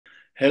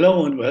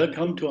Hello and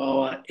welcome to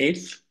our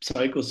eighth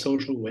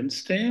Psychosocial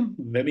Wednesday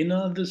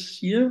webinar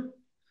this year.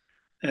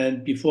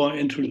 And before I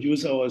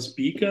introduce our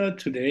speaker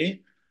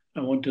today, I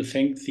want to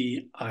thank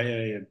the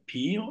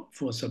IIP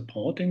for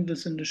supporting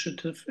this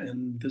initiative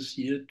in this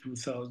year,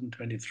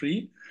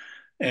 2023,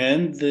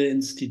 and the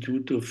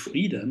Institute of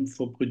Freedom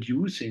for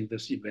producing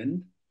this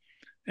event.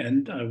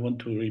 And I want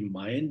to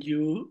remind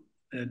you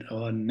that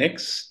our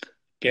next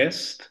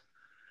guest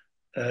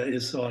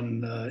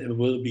it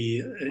will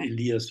be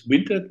Elias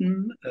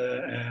Winterton,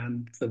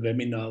 and the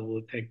webinar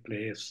will take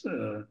place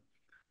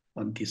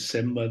on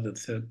December the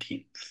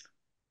 13th.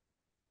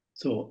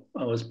 So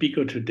our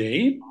speaker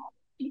today,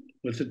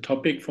 with the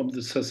topic from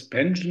the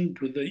suspension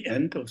to the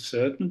end of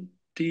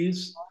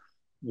certainties,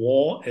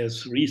 war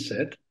as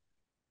reset,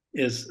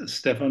 is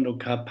Stefano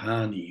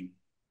Carpani.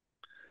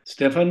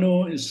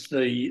 Stefano is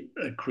the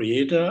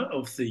creator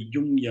of the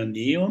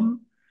Jungianeum.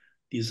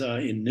 These are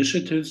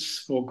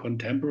initiatives for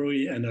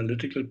contemporary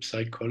analytical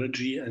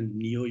psychology and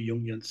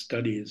neo-Jungian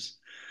studies.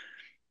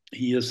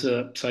 He is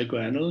a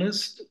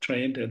psychoanalyst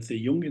trained at the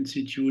Jung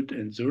Institute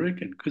in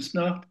Zurich and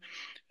Küsnacht,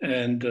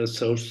 and a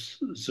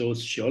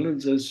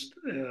sociologist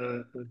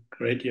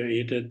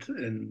graduated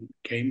in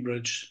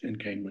Cambridge,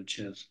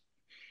 yes.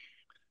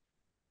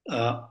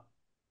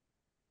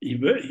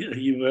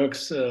 He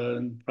works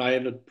in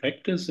private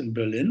practice in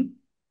Berlin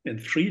in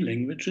 3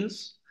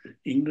 languages,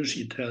 English,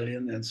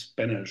 Italian, and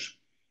Spanish.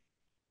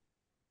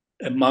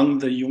 Among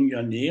the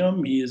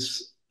Jungianeum, he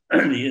is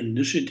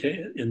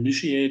the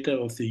initiator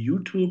of the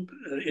YouTube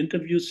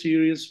interview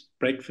series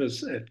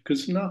Breakfast at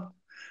Küsnacht,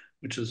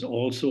 which has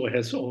also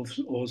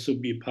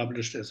been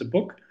published as a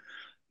book,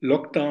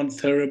 Lockdown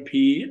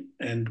Therapy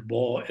and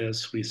War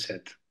as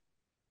Reset.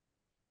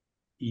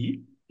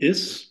 He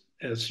is,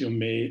 as you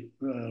may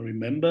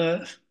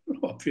remember,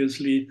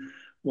 obviously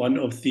one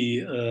of the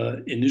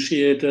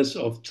initiators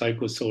of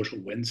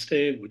Psychosocial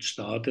Wednesday, which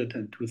started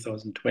in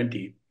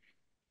 2020.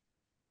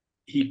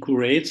 He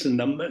curated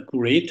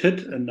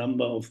a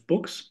number of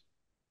books.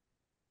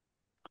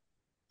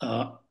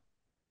 The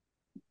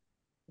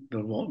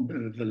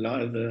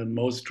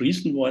most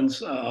recent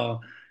ones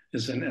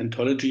is an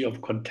anthology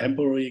of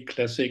contemporary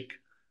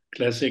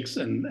classics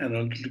and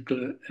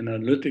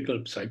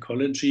analytical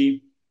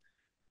psychology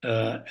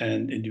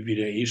and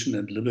individuation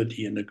and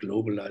liberty in a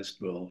globalized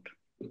world.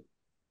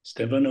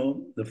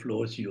 Stefano, the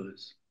floor is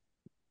yours.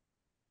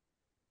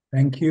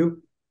 Thank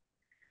you.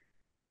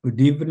 Good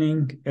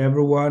evening,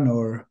 everyone,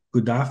 or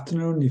good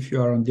afternoon if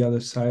you are on the other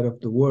side of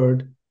the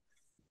world.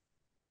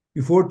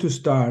 Before to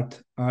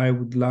start, I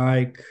would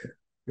like,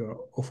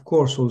 of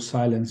course, all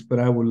silence, but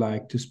I would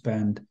like to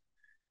spend a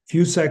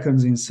few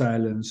seconds in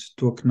silence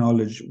to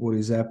acknowledge what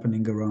is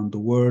happening around the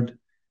world,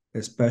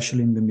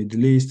 especially in the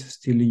Middle East,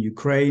 still in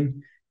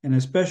Ukraine, and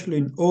especially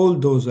in all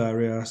those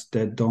areas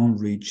that don't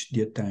reach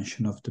the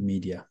attention of the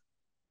media.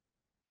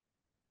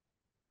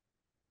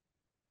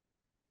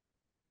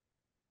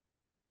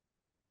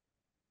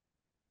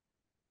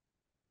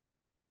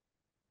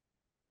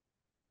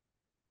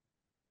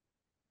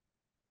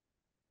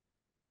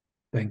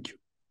 Thank you.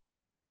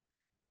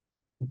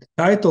 The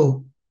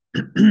title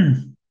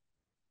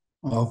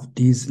of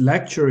this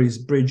lecture is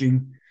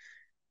bridging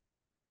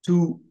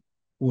 2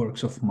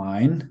 works of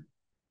mine,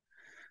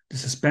 The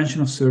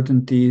Suspension of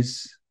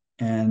Certainties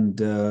and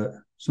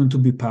soon to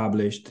be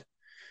published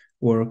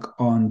work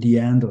on the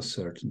end of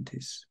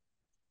certainties.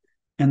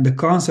 And the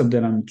concept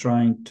that I'm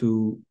trying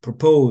to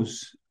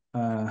propose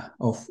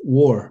of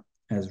war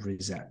as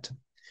reset.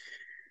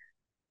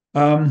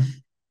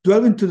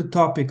 Delve into the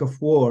topic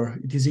of war,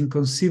 it is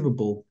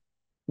inconceivable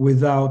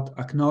without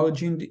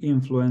acknowledging the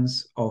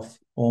influence of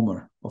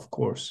Homer, of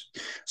course.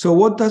 So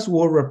what does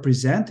war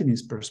represent in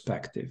his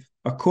perspective?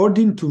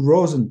 According to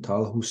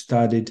Rosenthal, who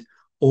studied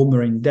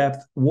Homer in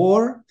depth,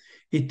 war,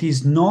 it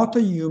is not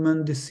a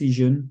human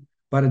decision,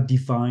 but a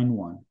divine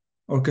one,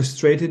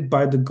 orchestrated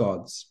by the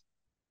gods.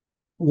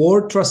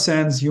 War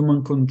transcends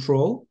human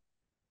control,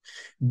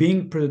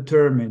 being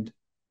predetermined,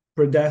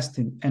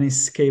 predestined, and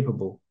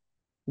escapable.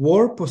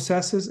 War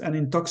possesses an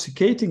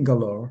intoxicating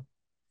allure,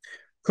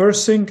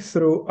 coursing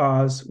through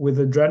us with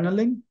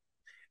adrenaline,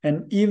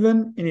 and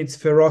even in its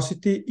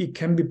ferocity, it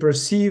can be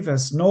perceived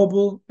as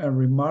noble and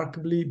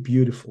remarkably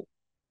beautiful.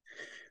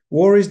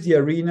 War is the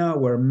arena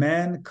where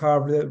men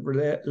carve their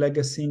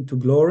legacy into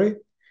glory,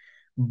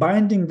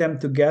 binding them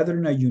together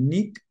in a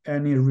unique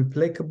and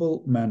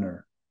irreplicable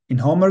manner. In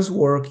Homer's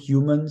work,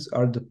 humans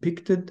are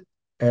depicted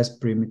as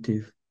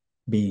primitive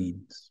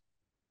beings.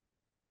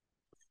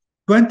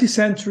 20th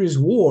century's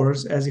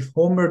wars, as if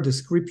Homer's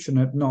description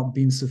had not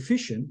been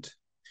sufficient,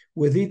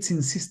 with its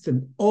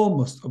insistent,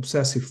 almost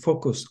obsessive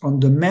focus on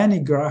the many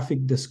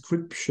graphic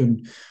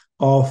description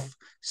of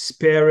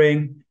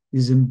sparing,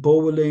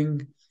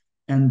 disemboweling,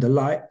 and the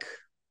like,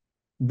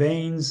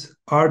 veins,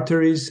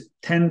 arteries,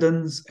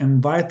 tendons,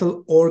 and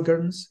vital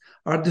organs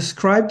are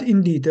described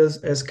in details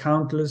as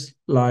countless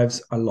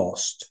lives are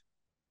lost.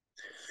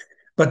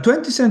 But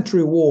 20th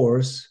century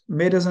wars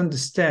made us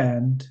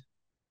understand,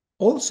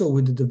 also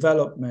with the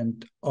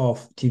development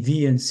of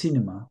TV and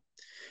cinema,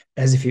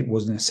 as if it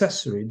was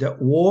necessary,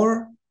 that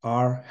war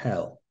are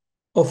hell.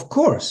 Of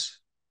course,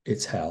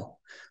 it's hell.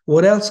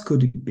 What else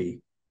could it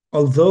be?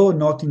 Although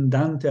not in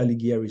Dante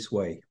Alighieri's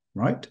way,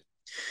 right?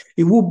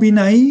 It would be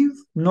naive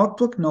not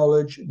to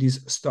acknowledge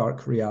this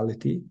stark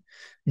reality,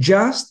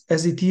 just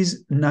as it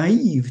is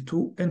naive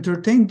to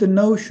entertain the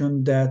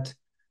notion that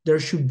there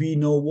should be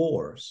no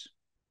wars.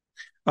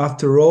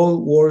 After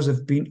all, wars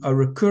have been a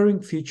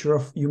recurring feature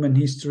of human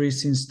history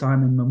since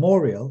time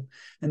immemorial,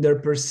 and their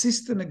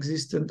persistent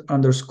existence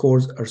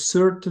underscores a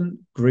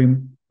certain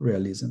grim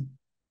realism.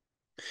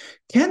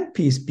 Can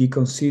peace be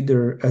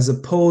considered as a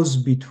pause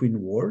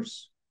between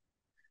wars,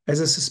 as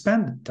a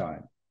suspended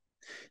time?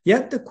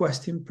 Yet the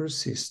question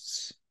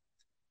persists.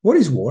 What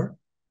is war?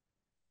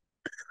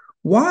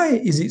 Why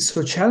is it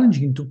so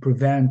challenging to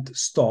prevent,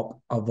 stop,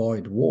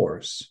 avoid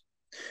wars?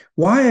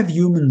 Why have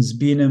humans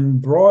been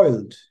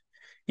embroiled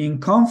in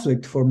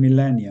conflict for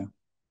millennia?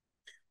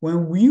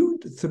 When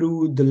viewed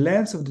through the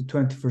lens of the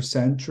 21st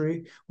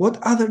century, what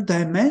other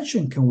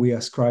dimension can we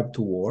ascribe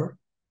to war?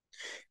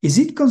 Is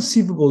it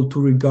conceivable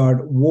to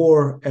regard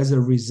war as a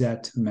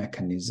reset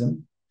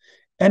mechanism?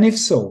 And if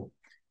so,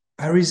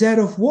 a reset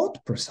of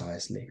what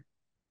precisely?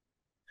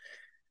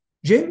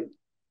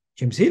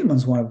 James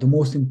Hillman's, one of the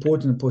most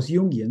important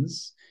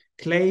post-Jungians,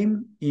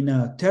 claim in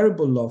A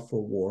Terrible Love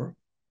for War,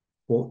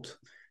 quote,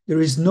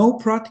 there is no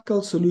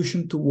practical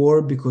solution to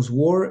war because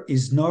war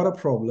is not a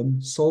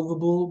problem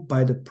solvable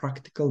by the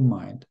practical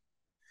mind,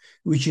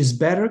 which is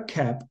better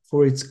kept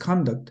for its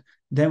conduct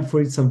than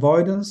for its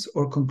avoidance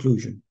or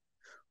conclusion.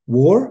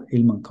 War,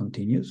 Hillman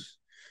continues,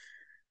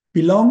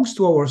 belongs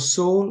to our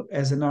soul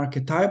as an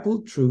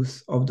archetypal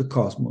truth of the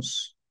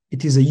cosmos.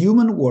 It is a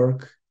human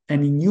work,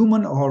 an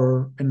inhuman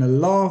horror, and a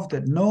love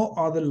that no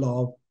other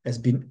love has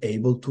been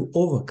able to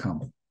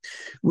overcome.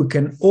 We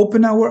can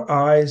open our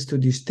eyes to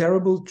this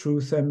terrible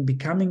truth and,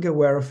 becoming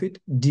aware of it,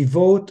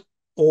 devote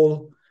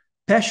all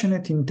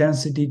passionate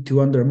intensity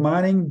to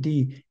undermining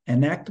the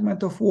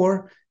enactment of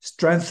war,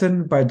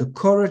 strengthened by the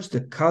courage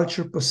that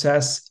culture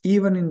possesses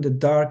even in the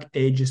dark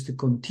ages to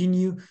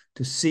continue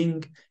to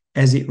sing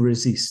as it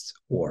resists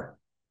war.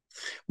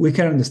 We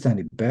can understand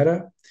it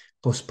better,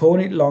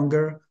 postpone it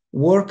longer,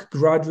 work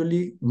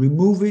gradually,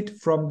 remove it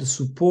from the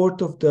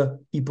support of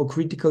the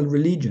hypocritical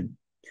religion.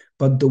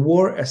 But the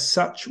war as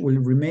such will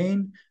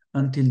remain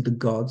until the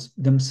gods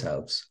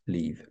themselves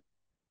leave.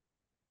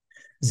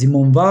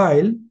 Simone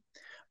Weil,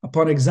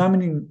 upon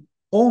examining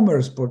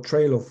Homer's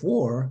portrayal of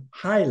war,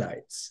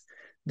 highlights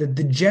that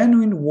the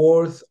genuine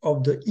worth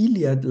of the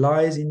Iliad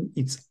lies in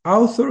its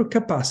author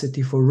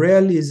capacity for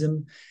realism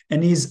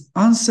and his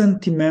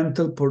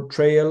unsentimental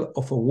portrayal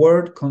of a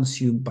world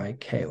consumed by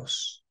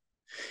chaos.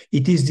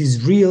 It is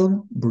this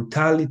realm,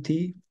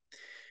 brutality,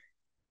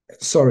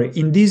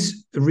 in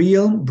this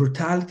realm,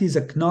 brutality is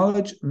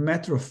acknowledged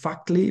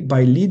matter-of-factly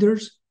by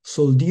leaders,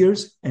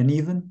 soldiers, and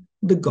even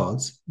the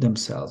gods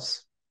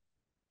themselves.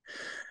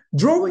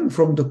 Drawing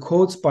from the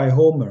quotes by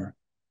Homer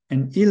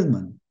and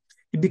Hillman,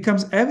 it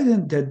becomes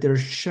evident that their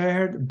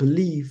shared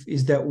belief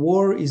is that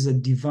war is a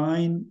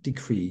divine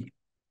decree,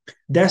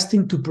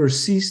 destined to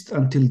persist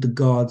until the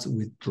gods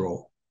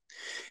withdraw.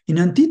 In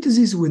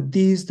antithesis with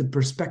this, the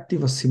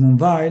perspective of Simone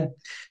Weil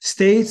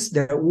states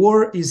that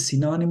war is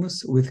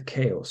synonymous with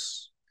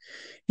chaos.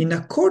 In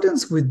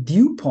accordance with the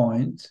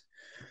viewpoint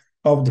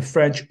of the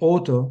French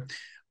author,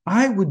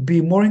 I would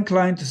be more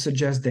inclined to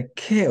suggest that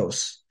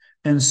chaos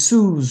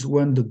ensues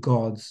when the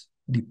gods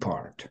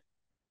depart.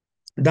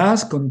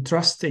 Thus,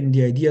 contrasting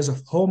the ideas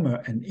of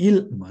Homer and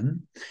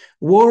Hillman,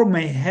 war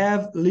may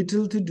have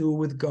little to do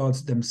with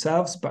gods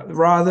themselves, but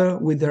rather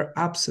with their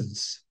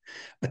absence,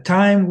 a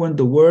time when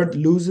the world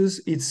loses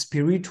its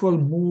spiritual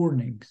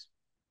moorings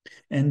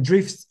and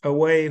drifts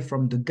away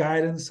from the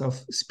guidance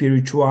of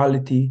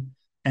spirituality,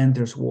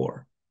 enters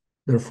war,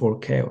 therefore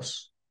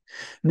chaos.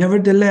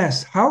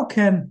 Nevertheless, how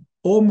can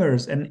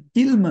Homer's and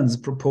Hillman's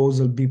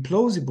proposal be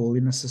plausible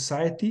in a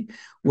society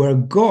where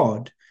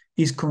God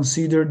is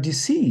considered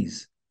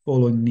disease,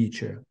 following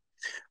Nietzsche,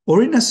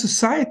 or in a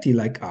society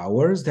like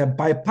ours that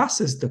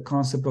bypasses the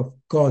concept of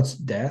God's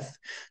death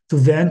to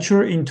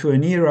venture into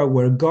an era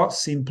where God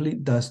simply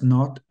does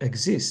not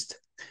exist,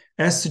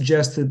 as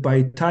suggested by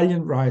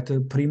Italian writer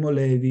Primo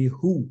Levi,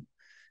 who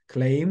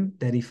claimed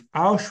that if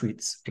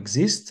Auschwitz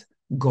exists,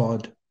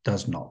 God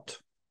does not.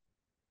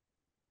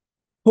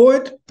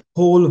 Poet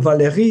Paul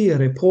Valéry,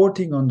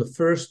 reporting on the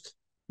First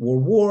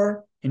World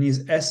War in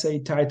his essay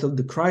titled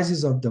The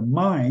Crisis of the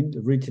Mind,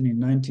 written in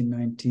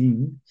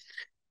 1919,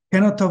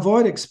 cannot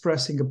avoid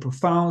expressing a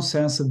profound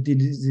sense of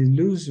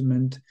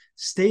disillusionment,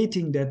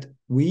 stating that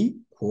we,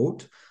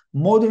 quote,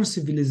 modern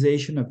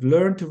civilization have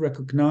learned to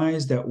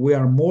recognize that we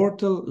are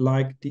mortal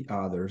like the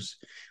others.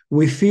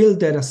 We feel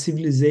that a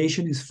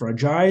civilization is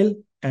fragile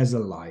as a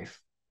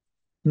life.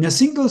 In a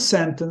single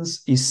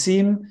sentence, he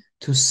seemed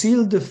to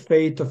seal the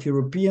fate of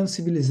European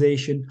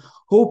civilization,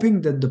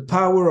 hoping that the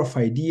power of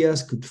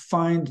ideas could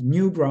find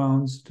new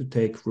grounds to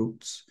take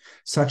roots,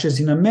 such as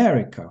in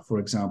America, for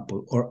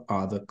example, or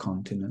other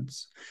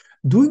continents.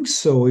 Doing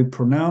so, he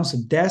pronounced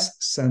a death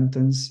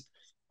sentence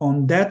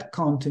on that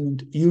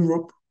continent,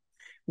 Europe,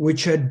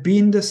 which had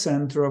been the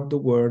center of the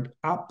world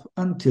up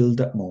until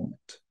that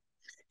moment.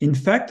 In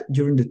fact,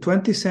 during the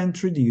 20th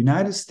century, the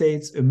United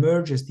States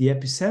emerged as the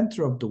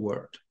epicenter of the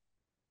world.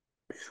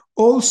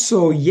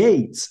 Also,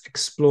 Yeats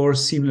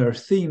explores similar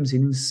themes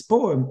in his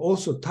poem,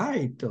 also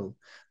titled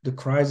The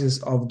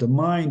Crisis of the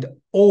Mind,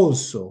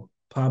 also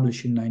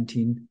published in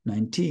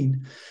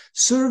 1919,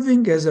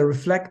 serving as a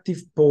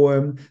reflective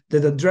poem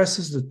that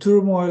addresses the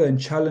turmoil and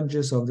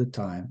challenges of the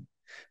time,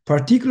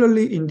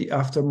 particularly in the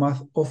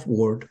aftermath of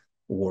World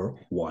War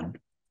I.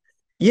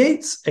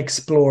 Yeats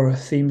explored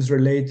themes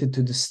related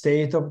to the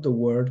state of the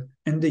world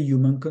and the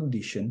human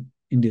condition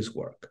in this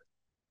work.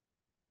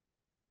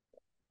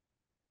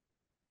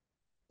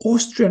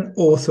 Austrian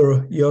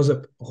author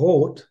Joseph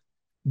Roth,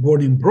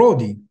 born in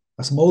Brody,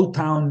 a small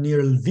town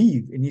near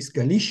Lviv in East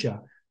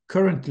Galicia,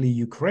 currently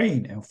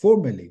Ukraine and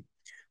formerly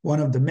one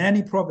of the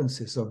many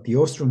provinces of the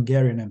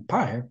Austro-Hungarian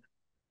Empire,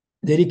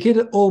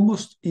 dedicated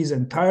almost his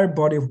entire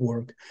body of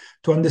work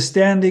to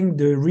understanding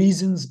the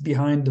reasons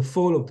behind the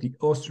fall of the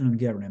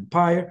Austro-Hungarian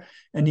Empire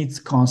and its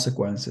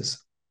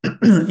consequences.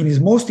 In his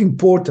most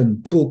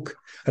important book,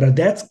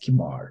 Radetzky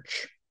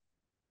March,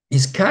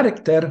 his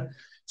character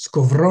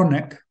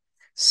Skowronek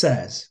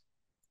says,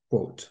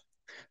 quote,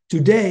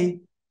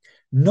 "Today,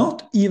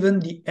 not even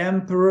the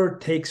emperor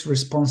takes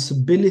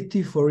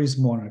responsibility for his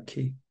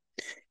monarchy.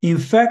 In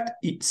fact,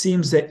 it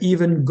seems that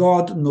even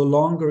God no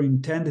longer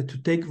intended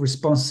to take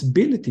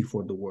responsibility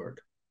for the world.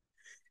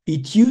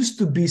 It used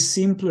to be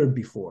simpler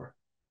before.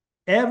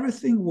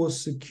 Everything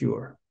was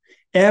secure.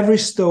 Every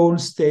stone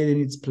stayed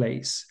in its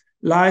place.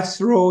 Life's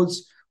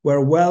roads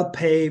were well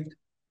paved.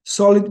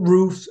 Solid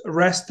roofs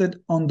rested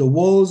on the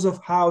walls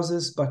of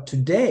houses. But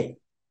today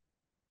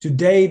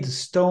the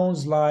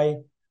stones lie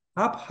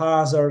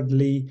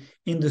haphazardly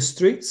in the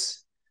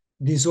streets,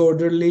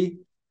 disorderly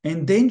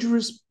and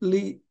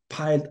dangerously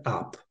piled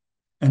up,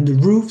 and the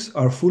roofs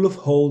are full of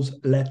holes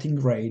letting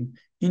rain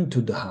into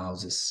the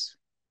houses."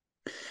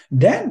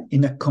 Then,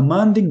 in a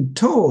commanding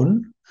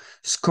tone,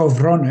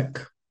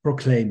 Skowronek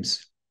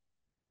proclaims,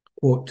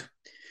 quote,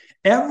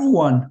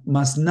 "Everyone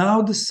must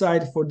now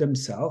decide for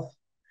themselves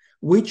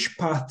which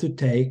path to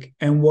take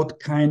and what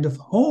kind of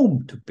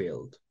home to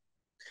build."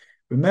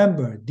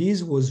 Remember,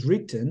 this was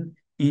written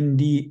in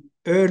the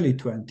early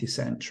 20th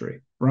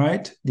century,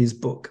 right? This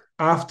book,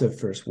 after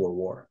First World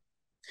War.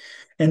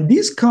 And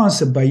this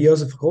concept by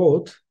Joseph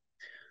Roth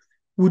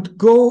will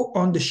go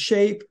on to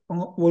shape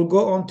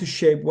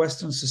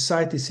Western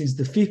society since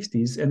the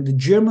 50s, and the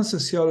German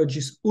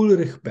sociologist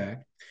Ulrich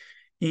Beck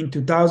in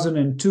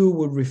 2002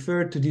 would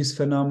refer to this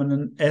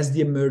phenomenon as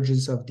the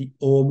emergence of the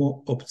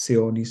homo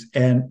optionis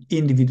and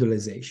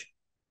individualization.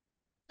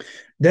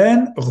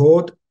 Then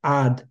Roth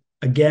add,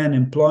 again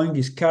employing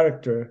his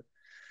character,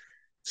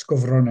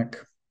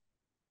 Skowronek,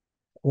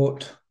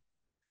 quote,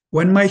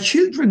 "When my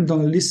children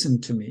don't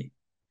listen to me,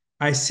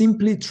 I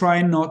simply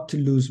try not to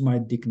lose my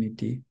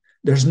dignity.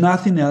 There's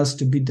nothing else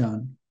to be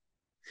done.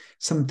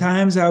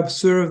 Sometimes I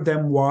observe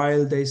them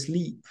while they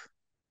sleep.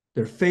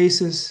 Their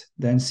faces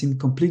then seem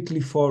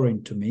completely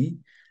foreign to me,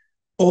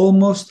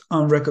 almost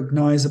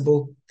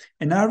unrecognizable,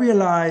 and I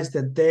realize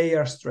that they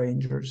are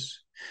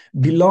strangers,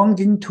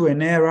 belonging to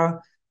an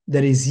era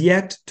that is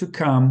yet to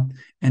come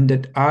and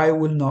that I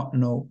will not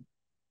know.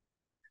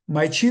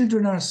 My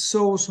children are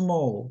so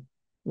small.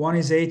 One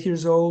is 8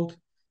 years old,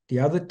 the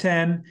other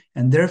 10,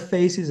 and their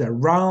faces are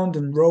round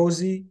and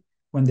rosy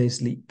when they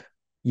sleep.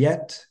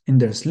 Yet, in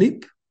their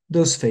sleep,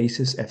 those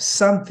faces have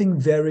something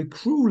very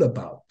cruel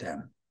about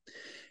them,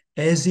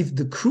 as if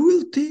the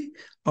cruelty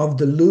of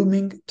the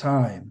looming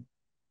time,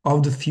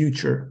 of the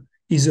future,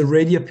 is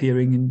already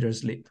appearing in their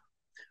sleep.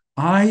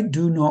 I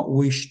do not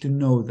wish to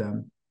know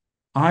them.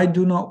 I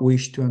do not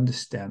wish to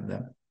understand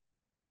them."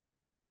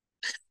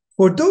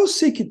 For those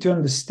seeking to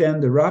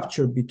understand the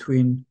rupture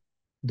between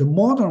the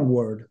modern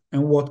world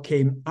and what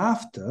came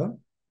after,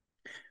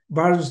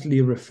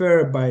 variously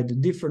referred by the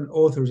different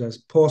authors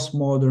as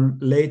postmodern,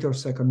 late or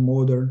second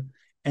modern,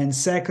 and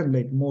second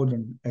late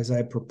modern, as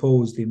I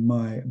proposed in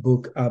my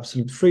book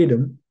Absolute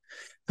Freedom,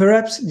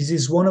 perhaps this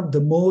is one of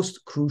the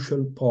most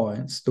crucial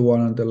points, the one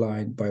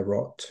underlined by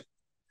Roth.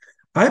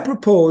 I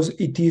propose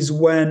it is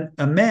when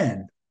a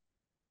man,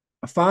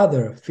 a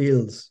father,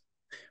 feels,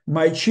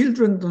 "My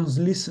children don't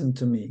listen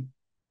to me,"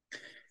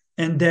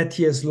 and that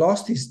he has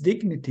lost his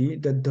dignity,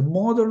 that the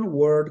modern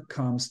world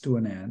comes to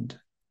an end.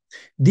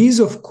 This,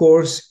 of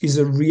course, is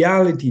a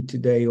reality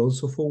today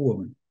also for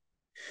women.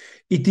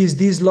 It is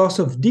this loss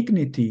of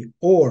dignity,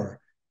 or,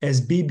 as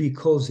Bibi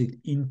calls it,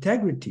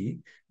 integrity,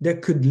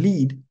 that could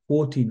lead,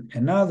 quoting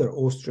another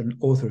Austrian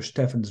author,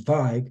 Stefan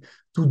Zweig,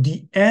 to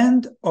the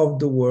end of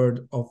the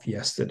world of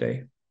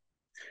yesterday,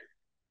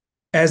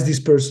 as this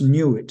person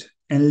knew it,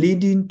 and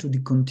leading to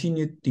the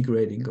continued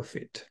degrading of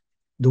it.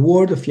 The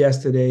World of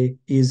Yesterday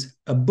is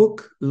a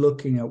book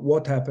looking at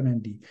what happened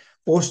in the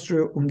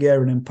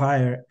Austro-Hungarian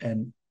Empire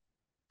and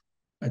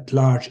at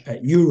large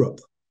at Europe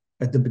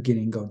at the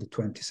beginning of the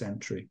 20th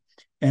century,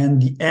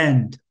 and the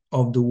end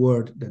of the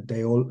world that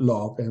they all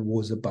loved and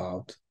was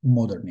about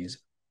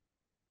modernism.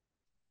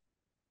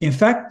 In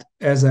fact,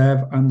 as I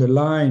have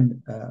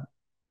underlined,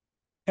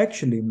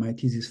 actually, my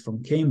thesis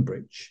from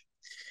Cambridge,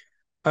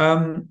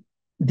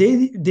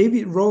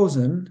 David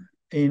Rosen,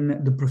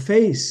 in the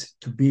preface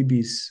to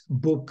Beebe's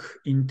book,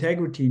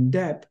 Integrity in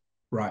Depth,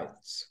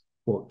 writes,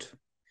 quote,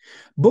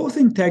 both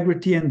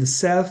integrity and the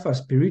self are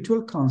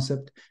spiritual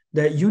concepts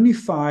that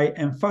unify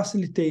and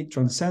facilitate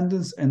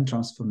transcendence and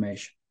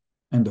transformation,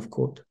 end of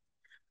quote.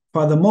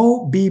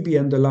 Furthermore, Beebe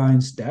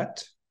underlines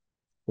that,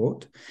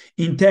 quote,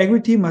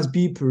 integrity must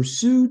be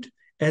pursued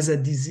as a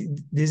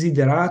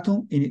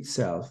desideratum in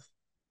itself,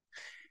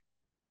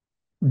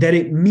 that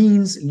it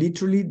means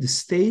literally the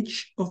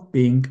stage of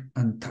being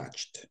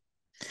untouched.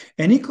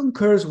 And he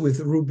concurs with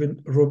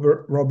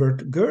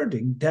Robert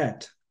Girding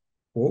that,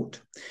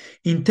 quote,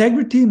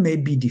 integrity may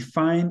be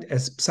defined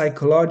as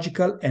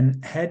psychological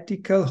and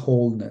ethical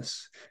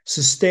wholeness,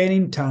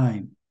 sustaining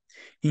time.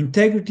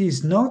 Integrity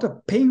is not a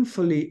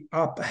painfully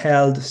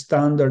upheld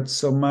standard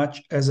so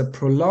much as a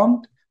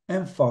prolonged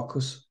and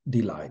focused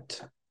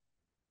delight.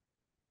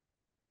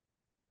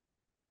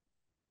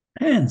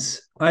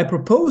 Hence, I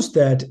propose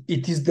that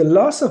it is the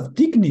loss of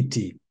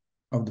dignity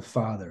of the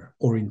father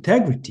or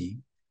integrity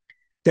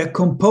that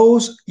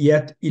compose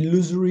yet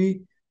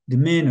illusory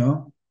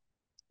demeanor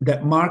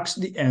that marks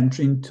the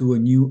entry into a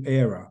new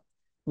era,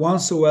 one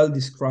so well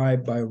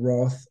described by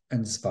Roth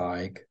and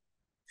Zweig,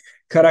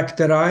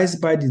 characterized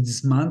by the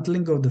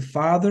dismantling of the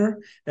father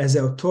as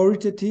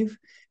authoritative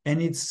and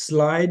its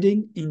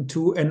sliding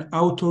into an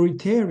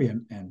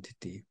authoritarian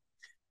entity,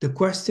 the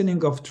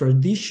questioning of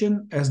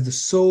tradition as the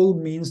sole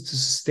means to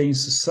sustain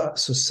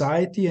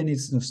society and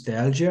its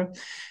nostalgia,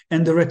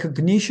 and the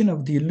recognition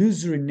of the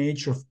illusory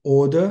nature of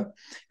order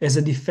as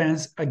a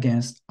defense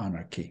against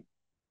anarchy.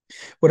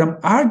 What I'm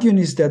arguing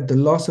is that the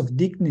loss of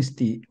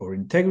dignity or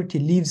integrity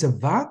leaves a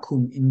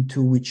vacuum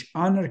into which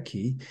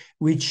anarchy,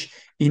 which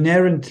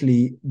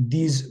inherently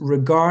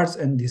disregards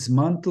and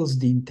dismantles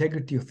the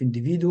integrity of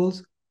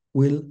individuals,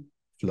 will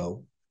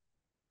flow.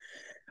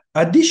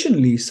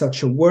 Additionally,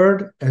 such a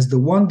world as the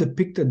one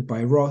depicted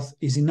by Roth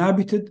is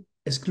inhabited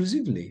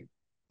exclusively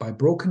by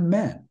broken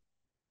men.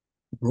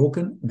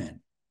 Broken men.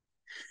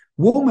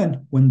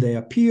 Women, when they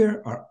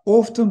appear, are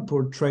often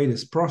portrayed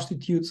as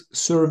prostitutes,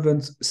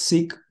 servants,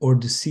 sick, or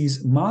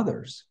deceased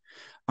mothers.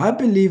 I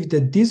believe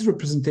that this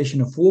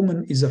representation of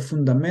women is a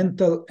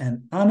fundamental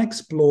and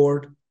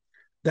unexplored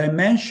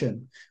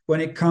dimension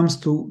when it comes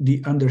to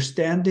the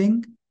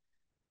understanding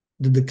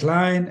the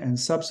decline and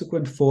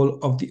subsequent fall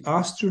of the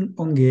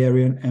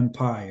Austrian-Hungarian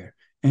Empire,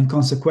 and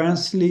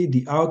consequently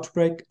the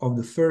outbreak of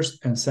the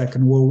First and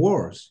Second World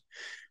Wars.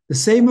 The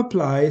same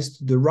applies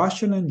to the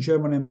Russian and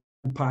German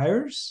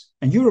empires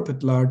and Europe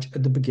at large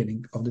at the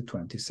beginning of the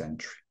 20th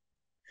century.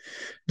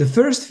 The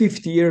first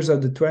 50 years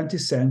of the 20th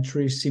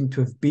century seem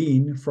to have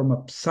been, from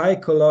a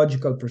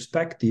psychological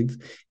perspective,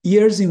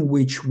 years in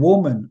which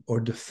woman or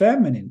the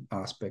feminine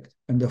aspect,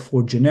 and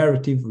therefore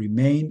generative,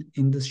 remained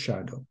in the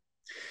shadow.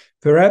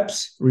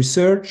 Perhaps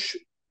research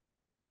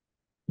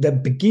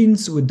that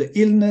begins with the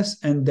illness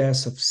and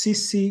death of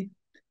Sissi,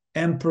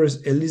 Empress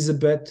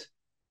Elizabeth,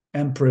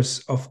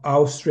 Empress of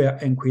Austria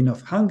and Queen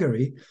of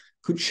Hungary,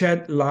 could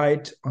shed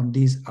light on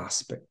this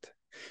aspect.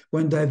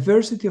 When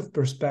diversity of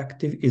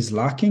perspective is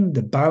lacking,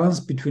 the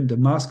balance between the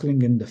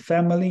masculine and the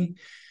feminine,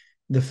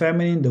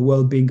 the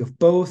well-being of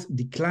both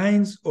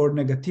declines or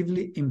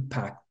negatively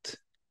impact,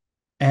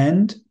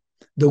 and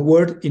the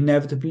world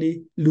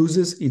inevitably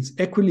loses its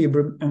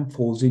equilibrium and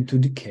falls into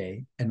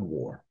decay and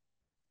war.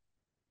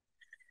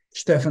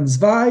 Stefan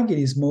Zweig, in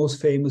his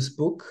most famous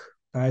book,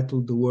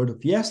 titled The Word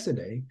of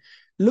Yesterday,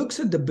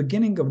 looks at the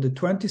beginning of the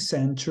 20th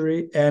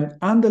century and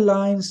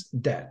underlines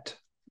that,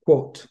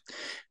 quote,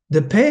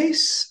 the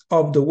pace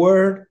of the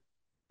world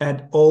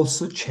had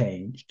also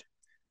changed.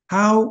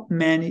 How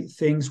many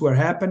things were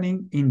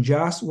happening in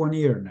just 1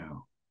 year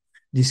now?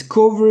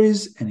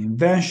 Discoveries and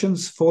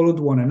inventions followed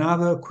one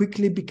another,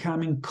 quickly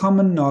becoming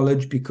common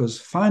knowledge because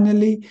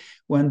finally,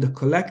 when the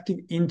collective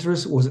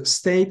interest was at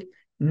stake,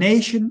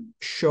 nations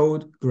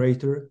showed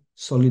greater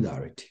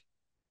solidarity.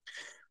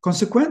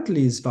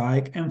 Consequently,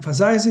 Zweig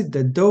emphasizes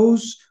that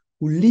those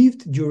who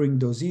lived during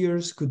those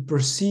years could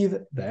perceive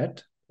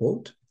that,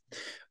 quote,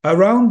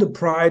 around the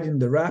pride in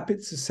the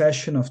rapid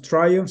succession of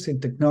triumphs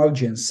in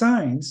technology and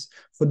science,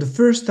 for the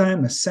first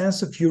time a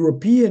sense of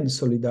European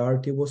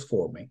solidarity was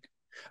forming,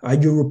 a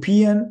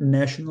European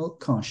national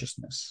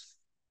consciousness.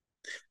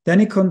 Then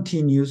he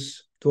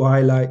continues to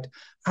highlight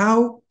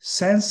how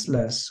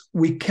senseless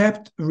we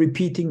kept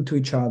repeating to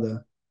each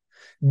other.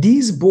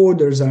 These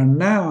borders are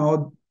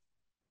now,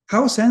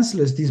 how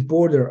senseless these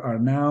borders are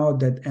now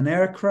that an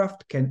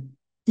aircraft can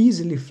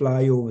easily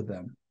fly over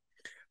them.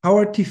 How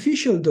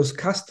artificial those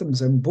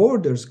customs and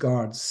borders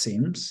guards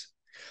seems,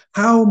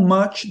 how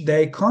much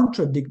they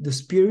contradict the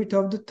spirit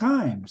of the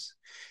times,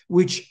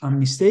 which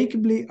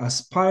unmistakably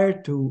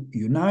aspire to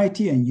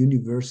unity and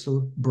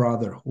universal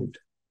brotherhood,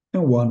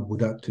 and one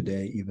would add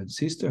today even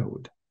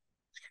sisterhood.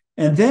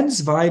 And then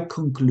Zweig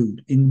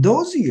concludes, in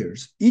those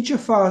years, each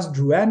of us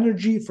drew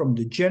energy from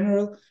the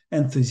general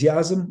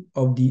enthusiasm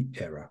of the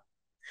era.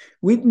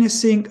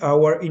 witnessing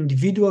our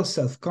individual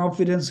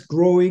self-confidence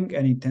growing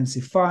and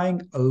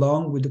intensifying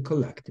along with the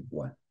collective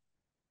one.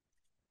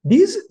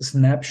 These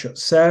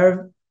snapshots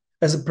serve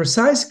as a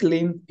precise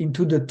glimpse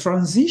into the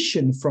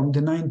transition from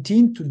the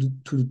 19th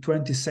to the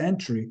 20th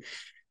century,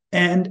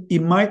 and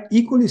it might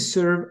equally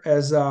serve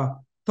as a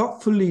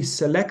thoughtfully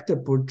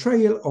selected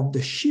portrayal of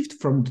the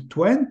shift from the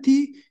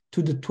 20th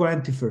to the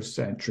 21st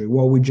century,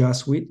 what we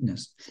just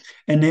witnessed,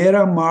 an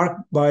era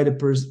marked by the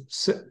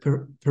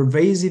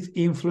pervasive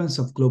influence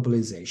of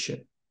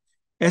globalization.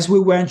 As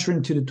we venture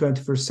into the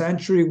 21st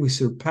century, we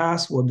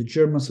surpass what the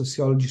German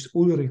sociologist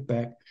Ulrich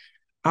Beck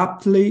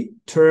aptly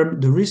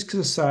termed the risk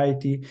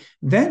society,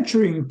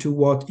 venturing into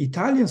what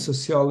Italian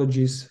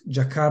sociologists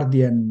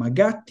Giacardi and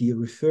Magatti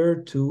refer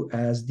to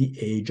as the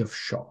age of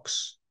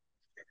shocks,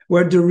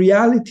 where the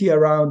reality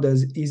around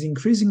us is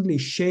increasingly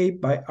shaped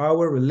by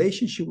our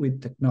relationship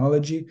with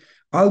technology,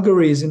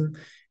 algorithm,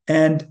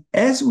 and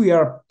as we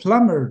are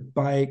plummeted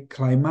by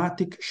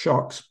climatic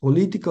shocks,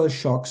 political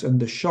shocks, and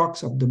the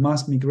shocks of the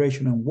mass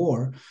migration and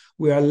war,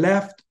 we are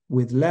left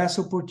with less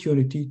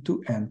opportunity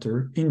to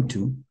enter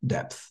into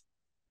depth.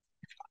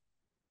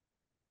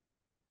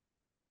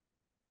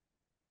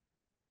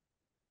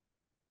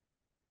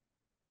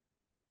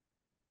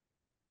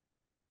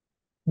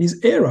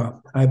 This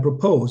era, I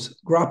propose,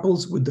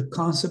 grapples with the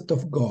concept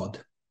of God,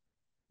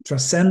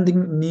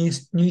 transcending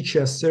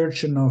Nietzsche's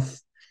assertion of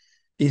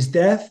his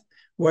death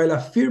while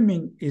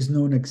affirming his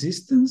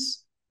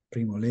non-existence,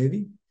 Primo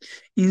Levi.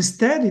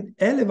 Instead, it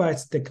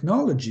elevates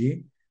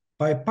technology,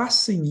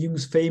 bypassing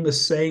Jung's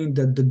famous saying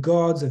that the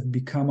gods have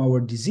become our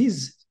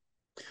disease,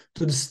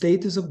 to the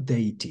status of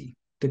deity.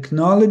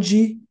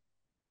 Technology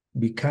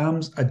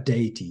becomes a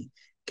deity,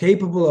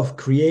 capable of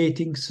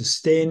creating,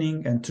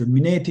 sustaining, and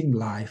terminating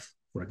life,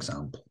 for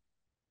example.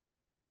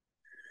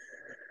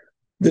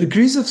 The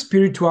decrease of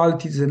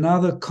spirituality is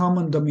another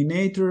common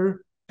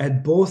denominator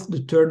at both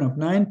the turn of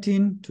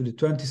 19th to the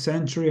 20th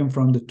century and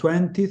from the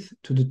 20th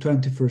to the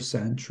 21st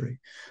century.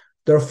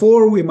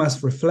 Therefore, we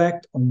must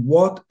reflect on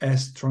what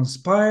has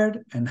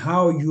transpired and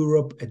how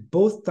Europe at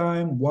both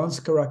times, once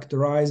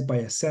characterized by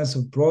a sense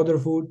of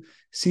brotherhood,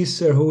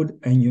 sisterhood,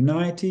 and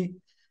unity,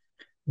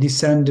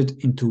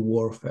 descended into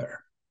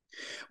warfare.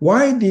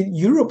 Why did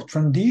Europe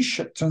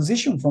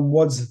transition from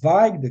what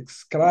Zweig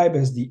described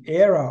as the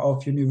era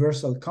of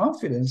universal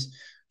confidence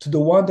to the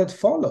one that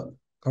followed,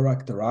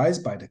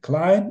 characterized by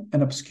decline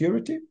and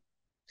obscurity?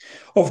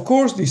 Of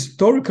course, the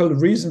historical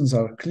reasons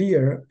are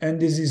clear, and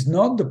this is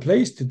not the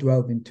place to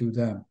delve into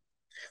them.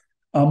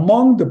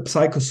 Among the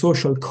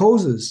psychosocial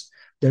causes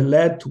that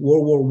led to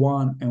World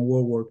War I and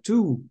World War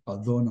II,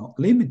 although not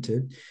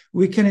limited,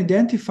 we can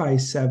identify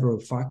several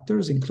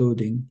factors,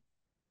 including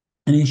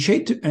an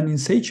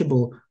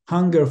insatiable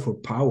hunger for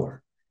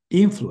power,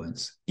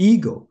 influence,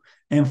 ego,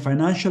 and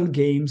financial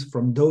gains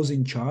from those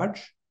in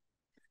charge,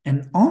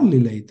 and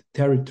unrelated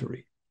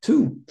territory.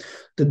 2,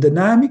 the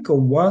dynamic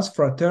of once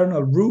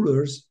fraternal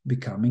rulers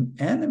becoming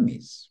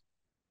enemies.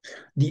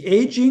 The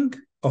aging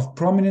of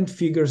prominent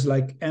figures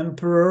like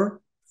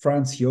Emperor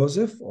Franz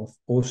Joseph of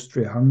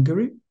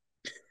Austria-Hungary,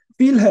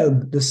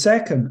 Wilhelm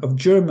II of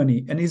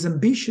Germany and his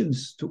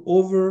ambitions to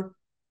over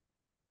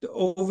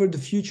the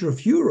future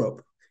of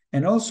Europe,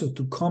 and also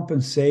to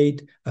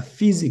compensate a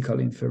physical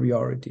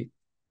inferiority.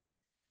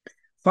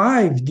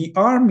 5, the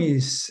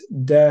armies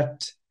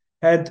that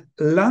had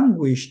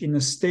languished in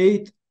a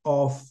state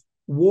of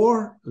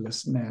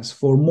warlessness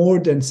for more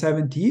than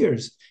 70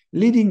 years,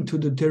 leading to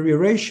the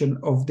deterioration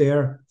of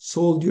their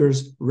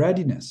soldiers'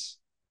 readiness.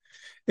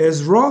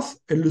 As Roth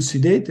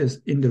elucidated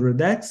in the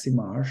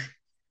Redeximage,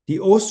 the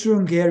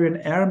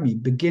Austro-Hungarian army,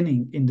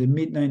 beginning in the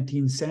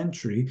mid-19th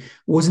century,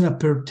 was in a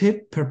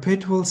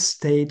perpetual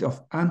state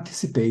of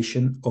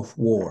anticipation of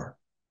war.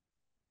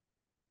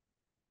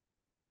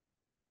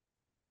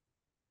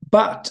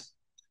 But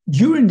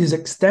during this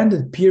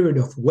extended period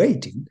of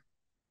waiting,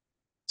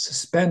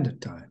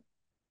 suspended time,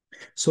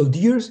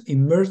 soldiers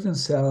immersed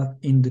themselves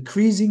in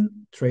decreasing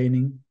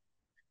training,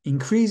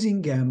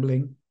 increasing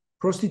gambling,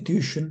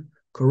 prostitution,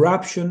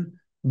 corruption,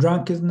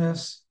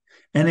 drunkenness,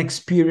 and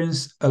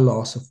experience a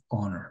loss of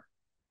honor.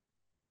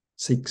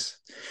 6.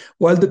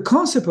 While the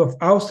concept of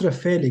Austria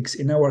Felix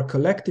in our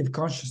collective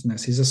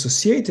consciousness is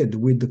associated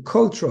with the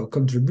cultural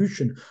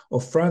contribution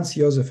of Franz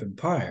Joseph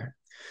Empire,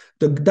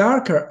 the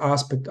darker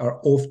aspects are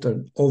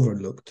often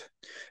overlooked.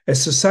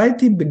 As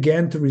society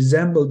began to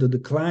resemble the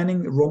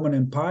declining Roman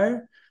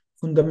Empire,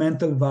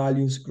 fundamental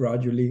values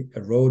gradually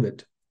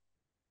eroded.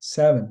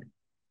 7.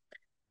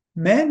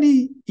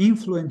 Many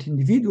influential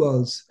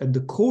individuals at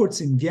the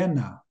courts in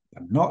Vienna,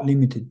 but not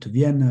limited to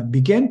Vienna,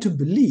 began to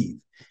believe,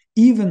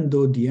 even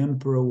though the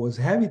emperor was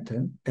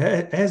hesitant,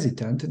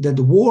 that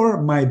the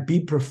war might be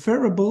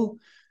preferable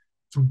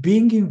to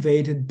being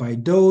invaded by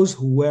those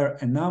who were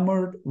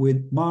enamored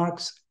with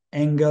Marx,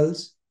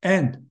 Engels,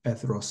 and,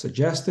 as Ross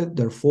suggested,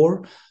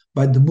 therefore,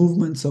 by the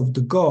movements of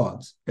the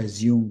gods,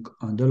 as Jung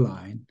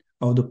underlined,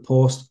 of the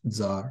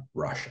post-Tsar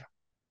Russia.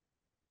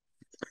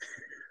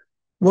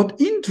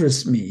 What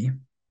interests me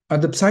are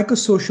the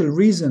psychosocial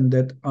reasons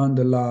that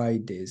underlie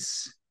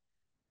this,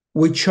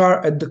 which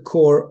are at the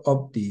core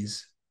of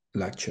this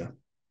lecture.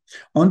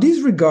 On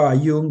this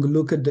regard, Jung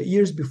looked at the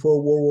years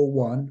before World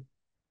War I,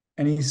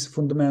 and it is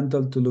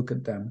fundamental to look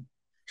at them.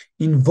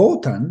 In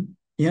Wotan,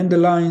 he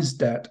underlines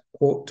that,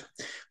 quote,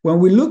 when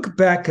we look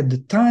back at the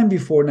time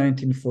before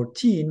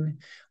 1914,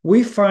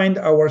 we find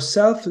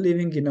ourselves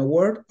living in a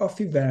world of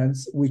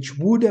events which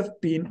would have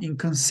been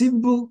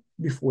inconceivable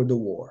before the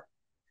war.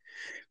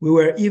 We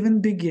were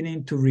even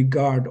beginning to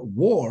regard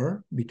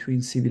war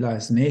between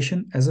civilized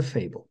nations as a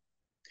fable,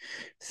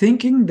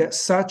 thinking that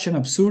such an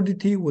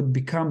absurdity would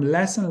become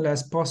less and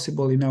less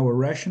possible in our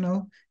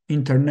rational,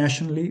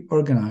 internationally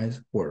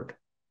organized world.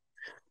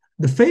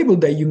 The fable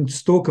that Jung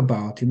spoke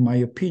about, in my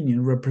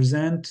opinion,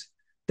 represent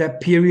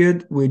that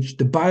period which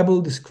the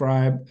Bible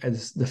described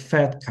as the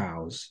fat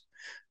cows.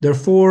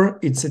 Therefore,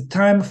 it's a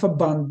time of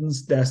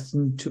abundance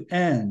destined to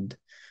end.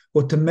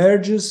 What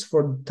emerges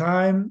for the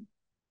time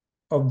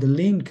of the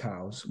lean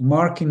cows,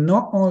 marking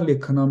not only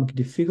economic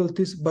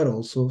difficulties, but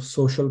also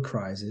social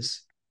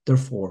crisis,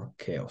 therefore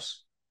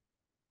chaos.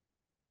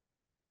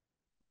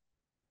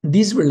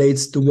 This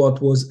relates to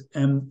what was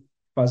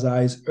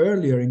emphasized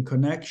earlier in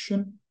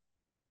connection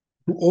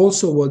to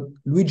also what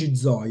Luigi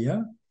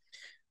Zoya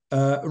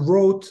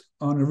wrote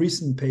on a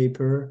recent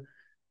paper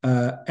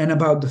and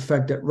about the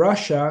fact that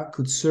Russia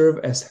could serve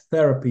as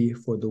therapy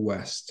for the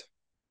West.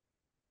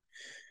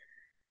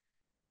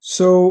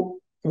 So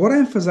what I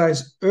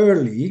emphasized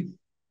early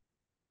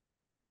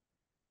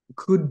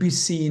could be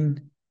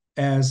seen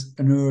as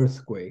an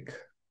earthquake,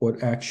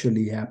 what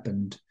actually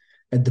happened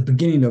at the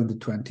beginning of the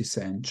 20th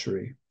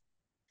century.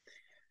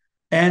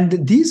 And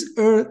this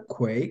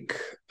earthquake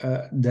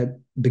that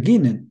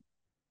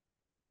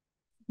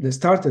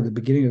started at the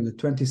beginning of the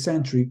 20th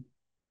century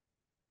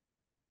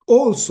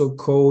also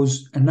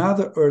caused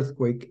another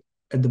earthquake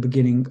at the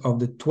beginning of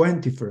the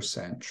 21st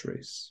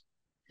centuries,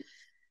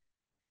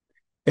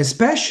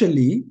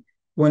 especially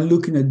when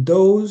looking at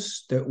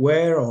those that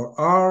were or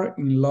are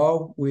in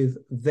love with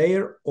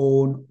their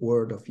own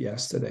world of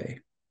yesterday,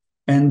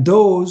 and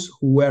those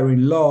who were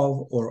in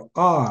love or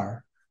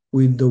are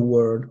with the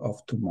world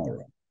of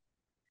tomorrow.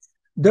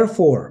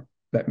 Therefore,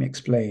 let me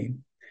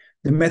explain.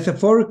 The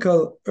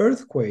metaphorical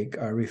earthquake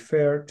I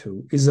refer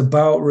to is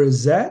about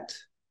reset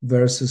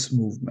versus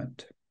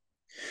movement.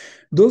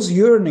 Those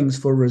yearnings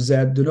for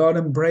reset do not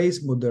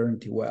embrace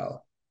modernity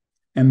well,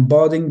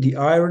 embodying the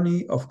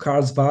irony of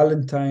Carl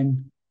Valentine's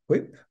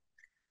quip.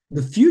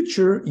 The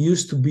future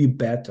used to be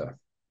better,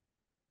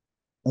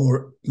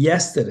 or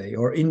yesterday,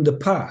 or in the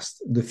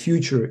past, the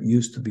future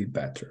used to be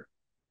better.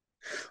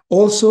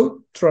 Also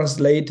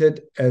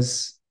translated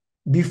as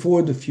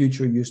before the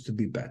future used to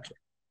be better.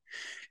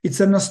 It's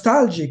a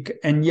nostalgic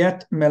and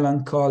yet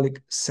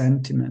melancholic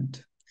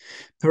sentiment.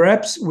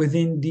 Perhaps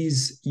within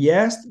this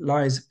yes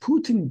lies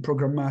Putin's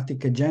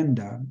programmatic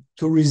agenda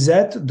to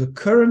reset the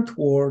current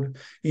world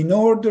in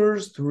order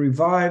to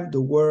revive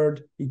the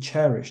world he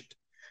cherished,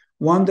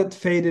 one that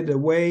faded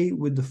away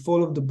with the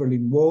fall of the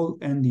Berlin Wall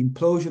and the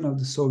implosion of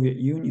the Soviet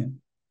Union.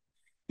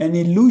 An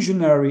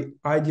illusionary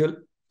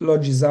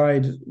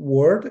ideologized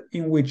world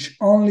in which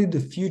only the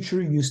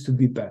future used to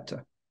be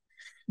better,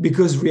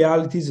 because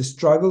reality is a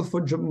struggle for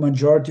the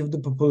majority of the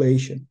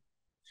population.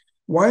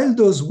 While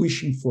those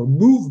wishing for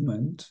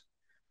movement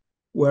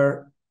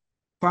were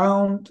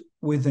found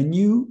with a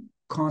new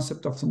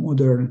concept of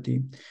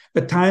modernity,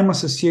 a time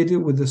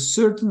associated with a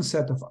certain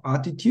set of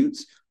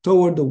attitudes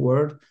toward the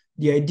world,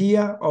 the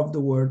idea of the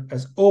world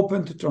as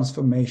open to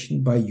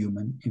transformation by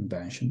human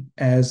invention,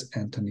 as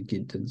Anthony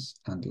Giddens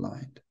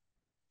underlined.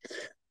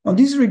 On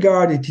this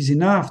regard, it is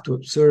enough to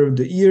observe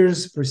the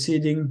years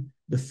preceding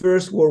the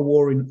First World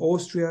War in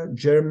Austria,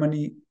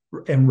 Germany,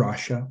 and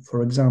Russia,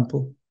 for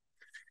example.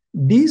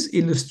 This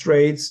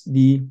illustrates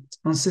the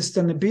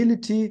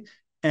unsustainability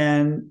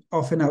and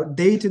of an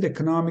outdated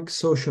economic,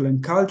 social,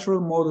 and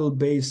cultural model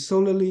based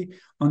solely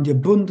on the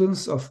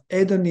abundance of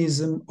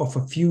hedonism of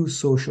a few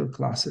social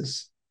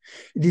classes.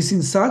 It is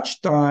in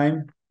such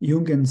time,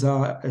 Jung and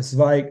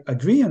Zweig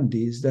agree on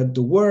this, that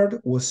the world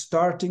was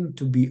starting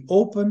to be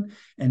open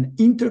and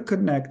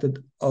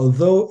interconnected,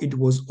 although it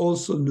was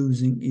also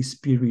losing its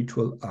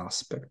spiritual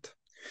aspect.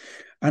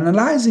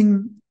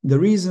 Analyzing the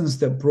reasons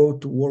that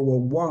brought to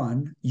World War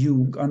I,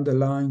 Jung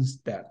underlines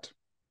that,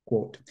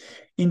 quote,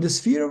 in the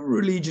sphere of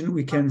religion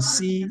we can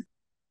see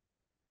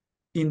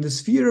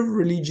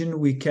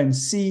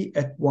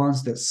at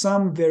once that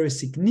some very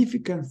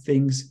significant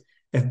things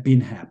have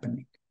been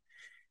happening.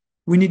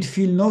 We need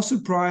feel no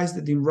surprise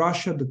that in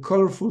Russia the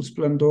colorful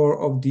splendor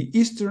of the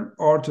Eastern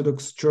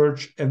Orthodox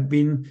Church have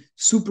been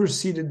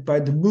superseded by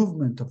the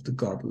movement of the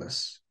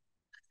godless.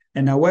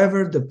 And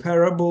however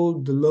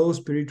the low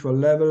spiritual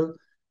level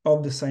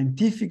of the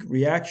scientific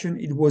reaction,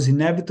 it was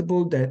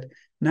inevitable that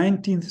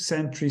 19th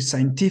century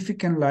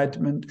scientific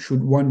enlightenment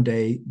should one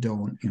day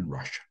dawn in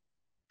Russia.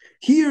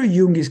 Here,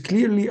 Jung is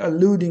clearly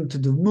alluding to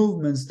the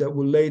movements that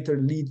will later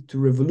lead to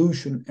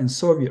revolution in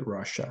Soviet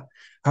Russia.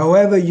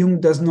 However, Jung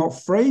does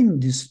not frame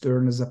this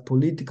turn as a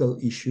political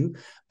issue,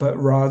 but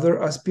rather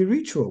a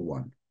spiritual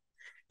one.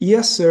 He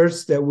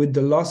asserts that with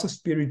the loss of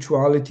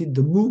spirituality,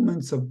 the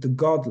movements of the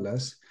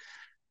godless,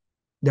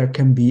 there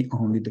can be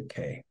only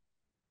decay.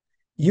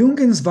 Jung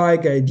and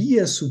Zweig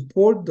ideas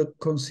support the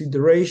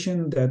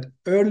consideration that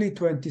early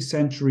 20th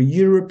century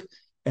Europe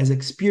has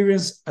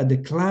experienced a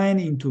decline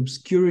into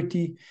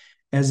obscurity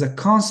as a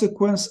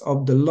consequence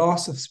of the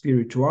loss of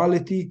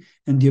spirituality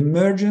and the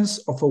emergence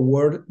of a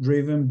world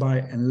driven by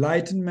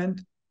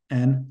enlightenment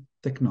and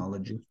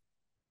technology.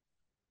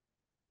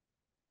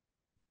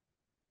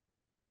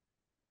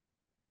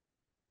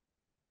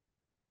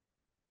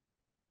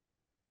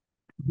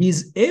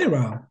 This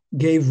era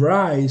gave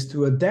rise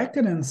to a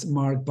decadence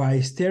marked by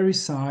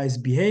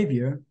hystericized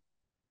behavior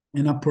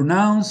and a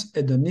pronounced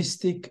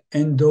hedonistic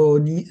and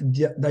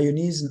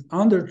Dionysian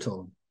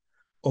undertone.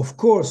 Of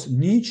course,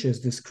 Nietzsche's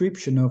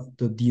description of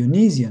the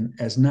Dionysian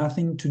has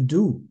nothing to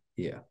do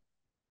here.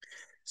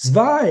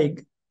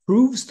 Zweig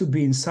proves to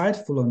be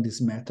insightful on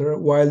this matter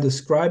while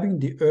describing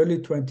the early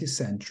 20th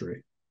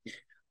century.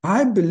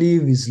 I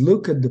believe his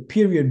look at the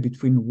period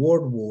between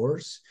world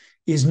wars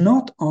is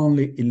not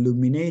only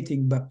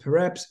illuminating, but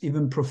perhaps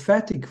even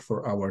prophetic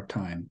for our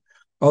time,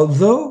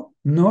 although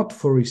not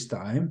for his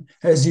time,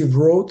 as he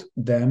wrote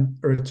them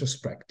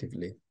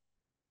retrospectively.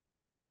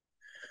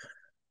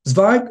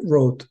 Zweig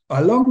wrote,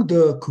 along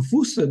the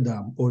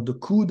Kurfürstendamm, or the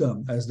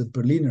Kudamm, as the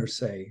Berliners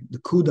say. The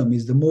Kudamm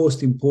is the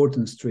most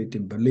important street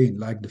in Berlin,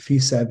 like the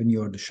Fifth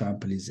Avenue or the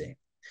Champs-Élysées.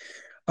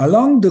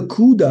 Along the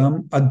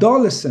Kudamm,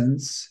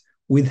 adolescents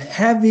with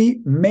heavy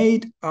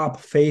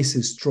made-up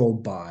faces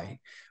strolled by,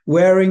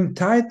 wearing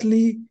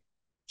tightly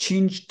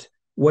cinched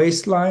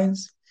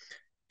waistlines,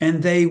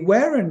 and they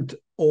weren't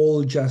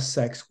all just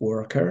sex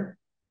workers.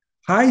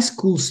 High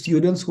school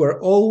students were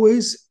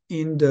always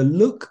in the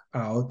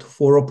lookout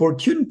for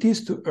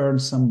opportunities to earn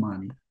some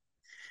money.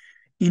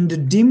 In the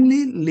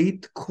dimly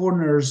lit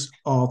corners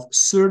of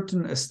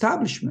certain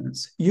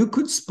establishments, you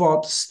could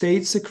spot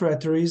state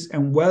secretaries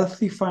and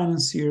wealthy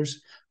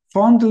financiers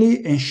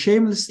fondly and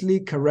shamelessly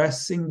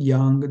caressing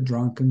young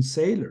drunken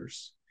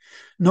sailors.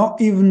 Not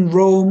even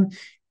Rome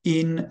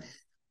in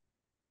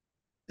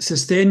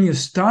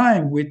Sestenius'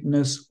 time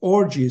witnessed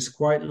orgies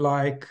quite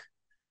like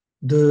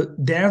the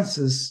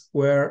dances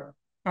where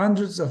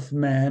hundreds of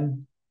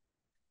men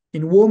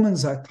in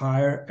women's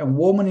attire and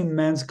women in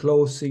men's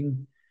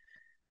clothing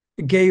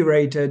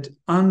gay-rated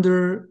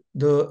under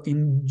the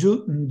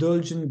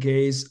indulgent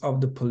gaze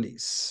of the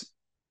police.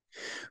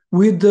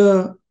 With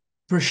the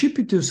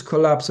precipitous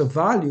collapse of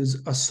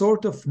values, a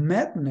sort of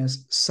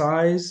madness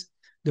seized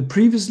the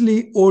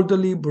previously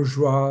orderly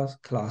bourgeois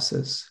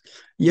classes.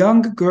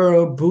 Young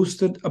girls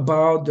boasted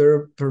about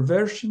their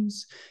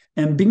perversions,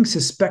 and being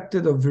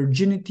suspected of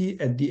virginity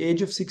at the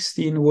age of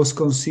 16 was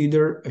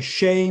considered a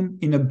shame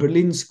in a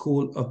Berlin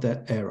school of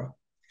that era.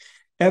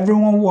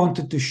 Everyone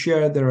wanted to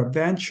share their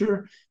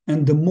adventure,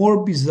 and the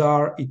more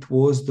bizarre it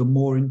was, the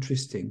more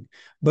interesting.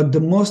 But the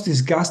most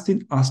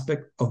disgusting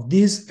aspect of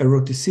this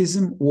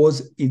eroticism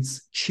was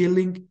its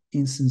chilling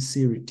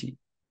insincerity.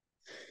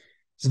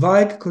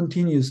 Zweig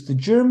continues, the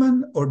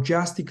German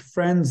orgiastic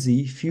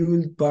frenzy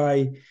fueled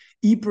by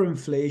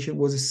hyperinflation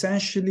was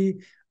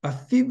essentially a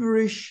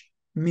feverish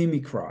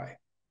mimicry.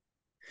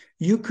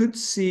 You could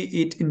see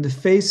it in the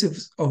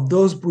faces of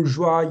those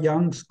bourgeois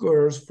young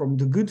girls from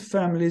the good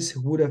families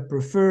who would have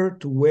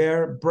preferred to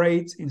wear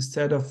braids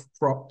instead of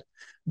cropped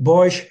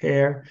boyish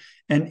hair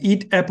and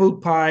eat apple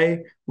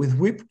pie with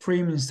whipped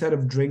cream instead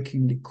of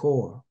drinking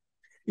liqueur.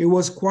 It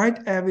was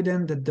quite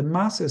evident that the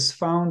masses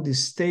found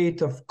this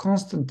state of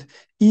constant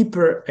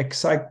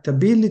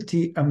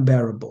hyper-excitability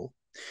unbearable.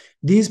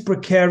 These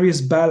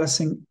precarious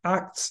balancing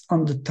acts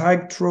on the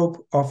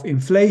tightrope of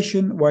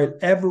inflation while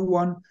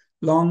everyone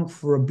longed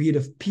for a bit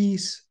of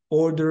peace,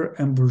 order,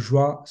 and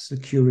bourgeois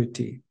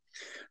security.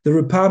 The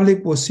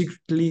Republic was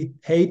secretly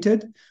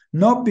hated,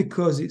 not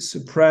because it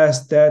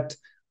suppressed that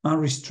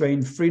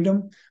unrestrained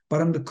freedom,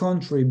 but on the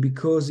contrary,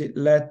 because it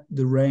let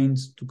the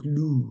reins to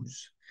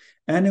loose.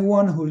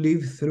 Anyone who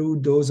lived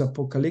through those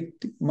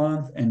apocalyptic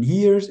months and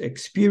years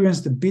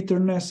experienced the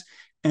bitterness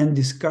and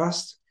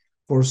disgust,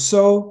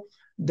 foresaw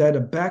that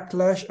a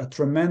backlash, a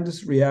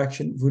tremendous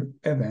reaction would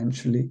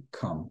eventually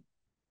come.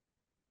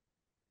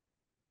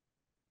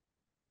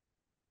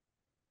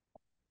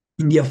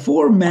 In the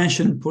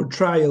aforementioned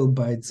portrayal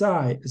by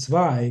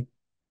Zweig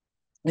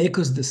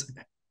echoes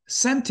the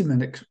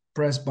sentiment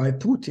expressed by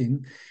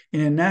Putin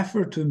in an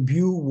effort to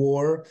imbue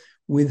war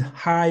with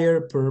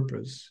higher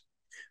purpose,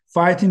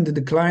 fighting the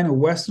decline of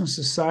Western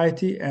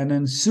society and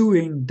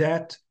ensuing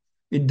that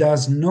it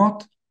does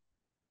not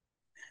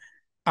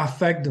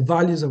affect the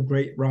values of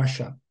Great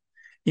Russia.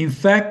 In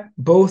fact,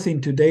 both in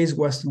today's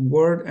Western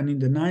world and in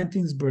the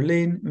 19th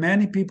Berlin,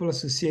 many people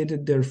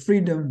associated their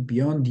freedom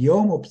beyond the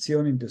home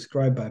option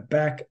described by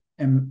Beck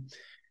and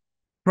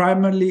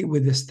primarily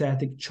with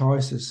aesthetic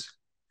choices.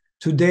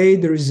 Today,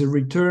 there is a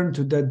return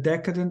to that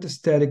decadent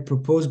aesthetic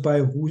proposed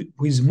by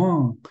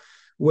Huysmans,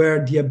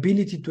 where the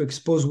ability to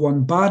expose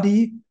one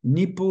body,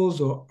 nipples,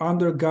 or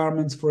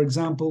undergarments, for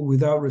example,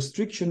 without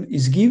restriction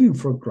is given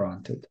for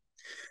granted.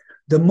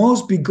 The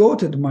most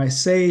bigoted might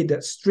say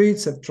that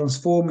streets have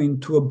transformed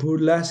into a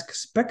burlesque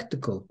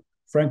spectacle.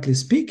 Frankly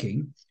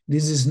speaking,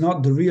 this is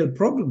not the real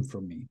problem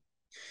for me.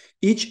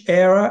 Each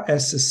era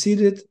has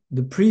succeeded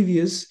the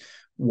previous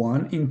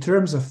one in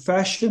terms of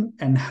fashion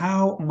and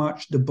how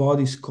much the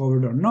body is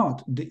covered or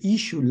not. The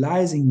issue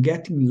lies in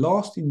getting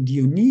lost in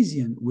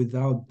Dionysian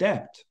without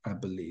depth, I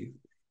believe.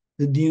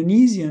 The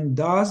Dionysian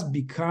does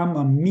become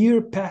a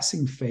mere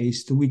passing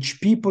phase to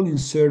which people in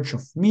search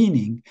of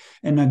meaning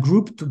and a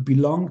group to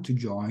belong to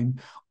join,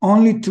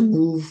 only to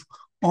move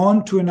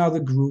on to another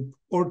group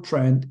or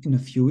trend in a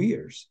few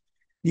years.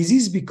 This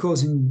is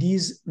because in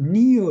this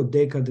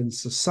neo-decadent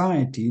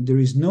society, there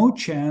is no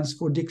chance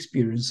for the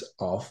experience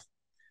of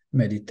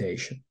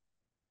meditation.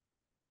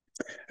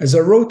 As I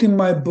wrote in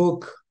my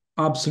book,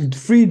 Absolute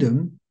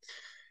Freedom,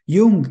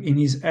 Jung, in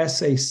his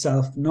essay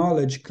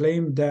Self-Knowledge,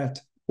 claimed that,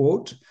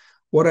 quote,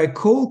 what I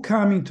call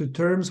coming to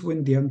terms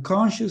with the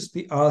unconscious,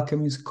 the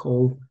alchemists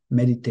call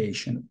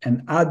meditation,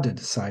 and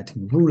added,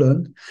 citing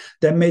Ruland,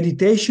 that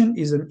meditation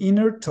is an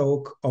inner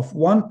talk of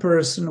one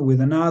person with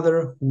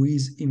another who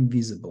is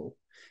invisible,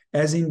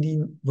 as in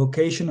the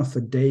invocation of a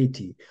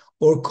deity,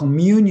 or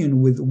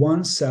communion with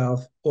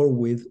oneself or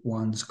with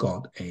one's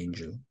God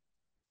angel.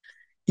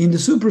 In the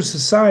super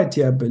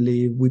society, I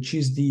believe, which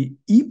is the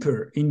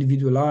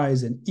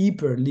hyper-individualized and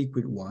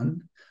hyper-liquid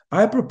one,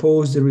 I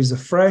propose there is a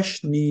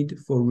fresh need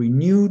for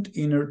renewed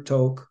inner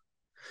talk,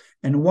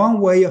 and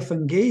one way of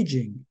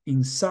engaging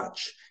in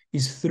such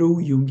is through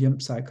Jungian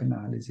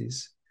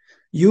psychoanalysis.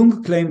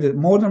 Jung claimed that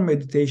modern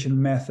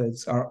meditation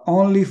methods are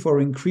only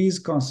for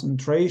increased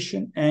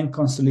concentration and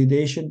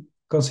consolidating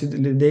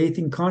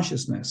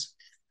consciousness,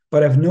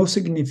 but have no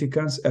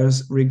significance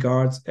as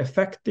regards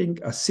effecting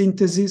a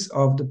synthesis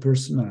of the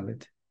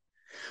personality.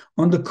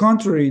 On the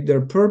contrary,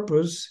 their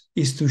purpose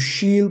is to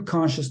shield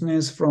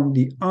consciousness from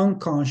the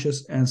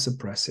unconscious and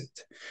suppress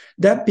it.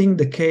 That being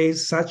the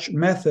case, such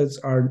methods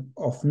are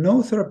of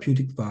no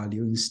therapeutic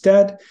value.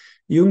 Instead,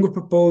 Jung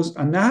proposed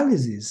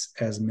analysis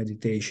as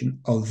meditation,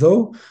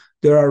 although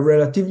there are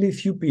relatively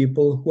few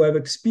people who have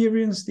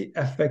experienced the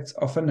effects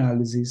of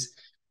analysis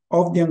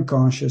of the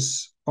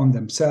unconscious on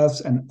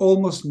themselves, and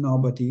almost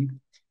nobody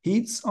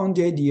hits on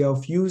the idea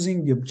of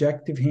using the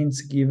objective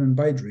hints given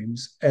by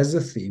dreams as a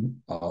theme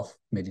of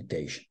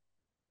meditation.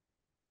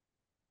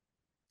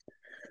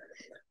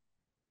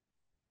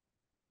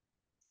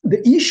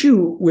 The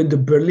issue with the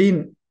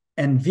Berlin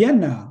and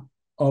Vienna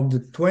of the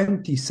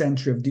 20th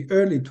century, of the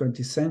early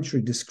 20th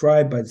century,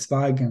 described by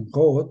Zweig and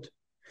Roth,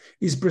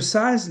 is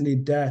precisely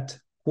that,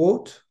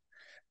 quote,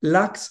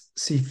 lacks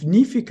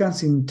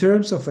significance in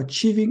terms of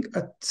achieving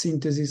a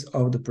synthesis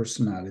of the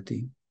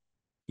personality,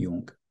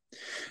 Jung.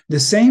 The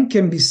same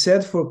can be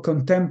said for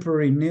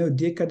contemporary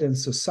neo-decadent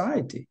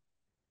society.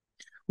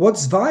 What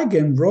Zweig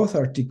and Roth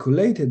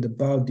articulated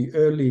about the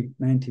early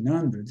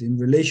 1900s in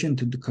relation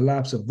to the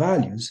collapse of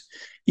values,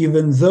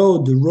 even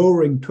though the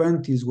roaring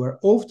 20s were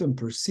often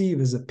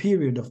perceived as a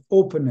period of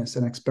openness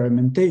and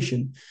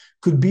experimentation,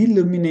 could be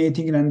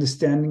illuminating in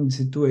understanding the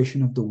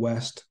situation of the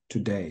West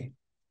today.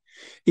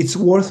 It's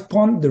worth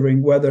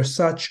pondering whether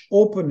such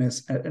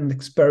openness and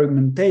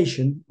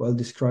experimentation, well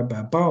described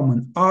by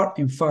Bauman, are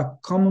in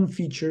fact common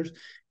features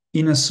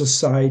in a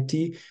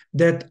society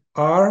that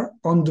are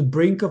on the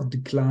brink of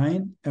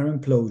decline or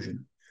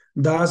implosion,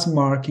 thus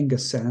marking a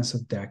sense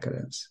of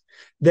decadence.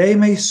 They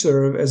may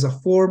serve as a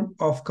form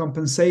of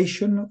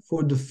compensation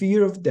for the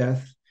fear of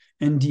death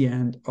and the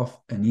end of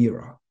an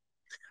era,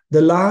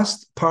 the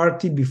last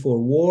party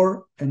before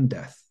war and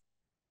death.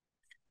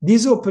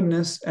 This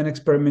openness and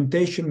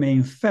experimentation may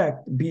in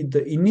fact be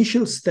the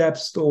initial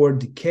steps toward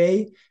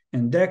decay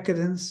and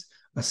decadence,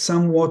 a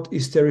somewhat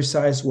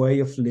hystericized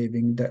way of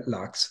living that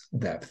lacks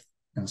depth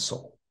and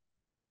soul.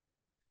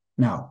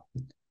 Now,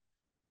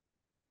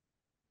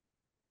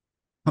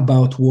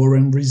 about War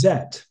and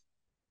Reset.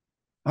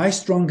 I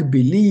strongly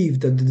believe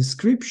that the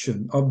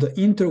description of the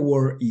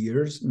interwar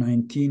years,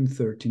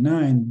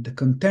 1939, the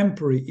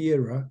contemporary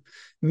era,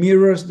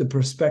 mirrors the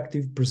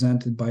perspective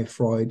presented by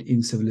Freud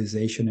in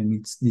Civilization and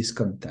its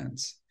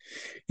Discontents.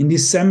 In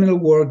this seminal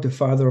work, the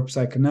father of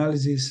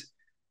psychoanalysis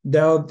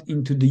delved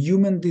into the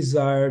human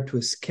desire to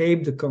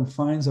escape the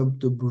confines of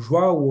the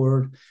bourgeois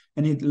world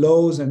and its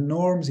laws and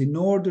norms in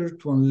order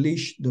to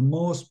unleash the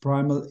most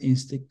primal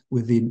instinct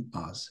within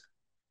us.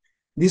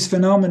 This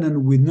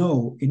phenomenon, we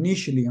know,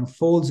 initially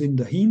unfolds in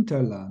the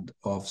hinterland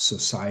of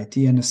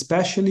society and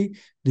especially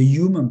the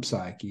human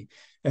psyche,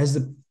 as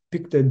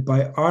depicted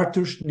by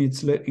Arthur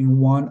Schnitzler in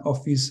one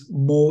of his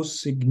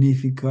most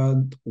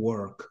significant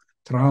work,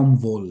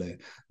 Traumwolle,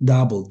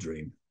 Double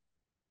Dream.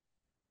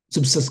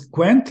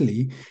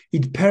 Subsequently,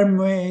 it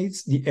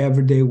permeates the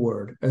everyday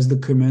world, as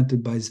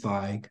documented by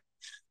Zweig,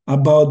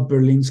 about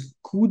Berlin's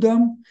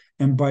Kudamm,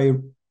 and by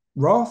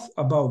Roth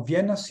about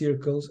Vienna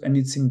circles and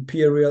its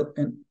imperial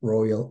and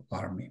royal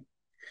army.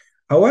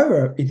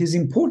 However, it is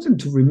important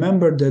to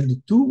remember that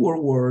the two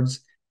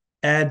worlds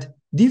had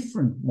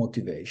different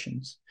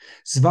motivations.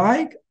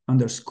 Zweig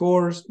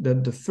underscores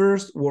that the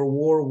First World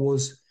War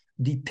was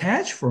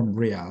detach from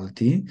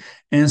reality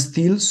and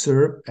still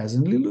serve as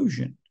an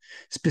illusion,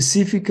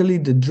 specifically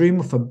the dream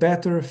of a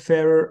better,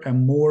 fairer,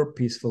 and more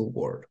peaceful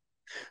world.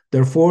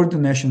 Therefore, the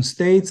nation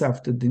states,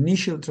 after the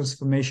initial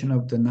transformation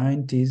of the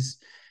 90s,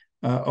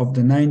 of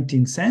the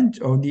 19th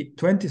century, of the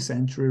 20th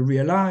century,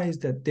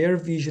 realized that their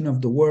vision of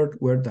the world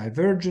were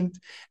divergent,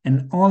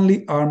 and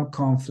only armed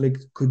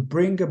conflict could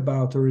bring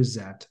about a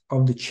reset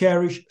of the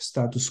cherished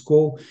status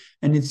quo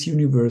and its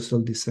universal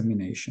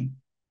dissemination.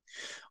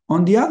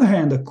 On the other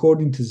hand,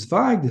 according to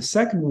Zweig, the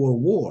Second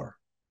World War,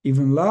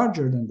 even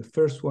larger than the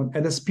first one,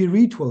 had a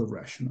spiritual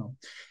rationale.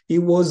 It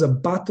was a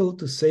battle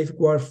to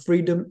safeguard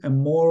freedom and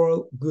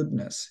moral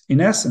goodness. In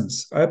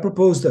essence, I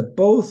propose that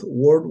both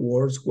world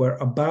wars were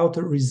about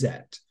a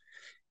reset,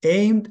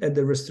 aimed at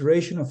the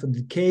restoration of a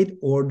decayed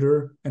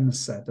order and a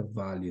set of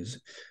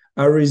values.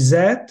 A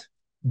reset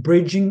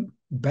bringing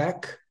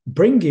back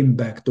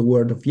the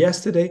world of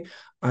yesterday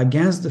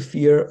against the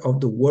fear of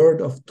the world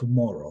of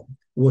tomorrow,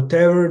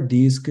 whatever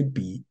this could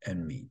be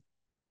and mean.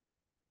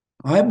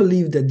 I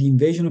believe that the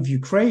invasion of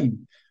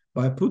Ukraine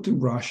by Putin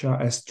Russia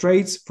has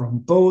traits from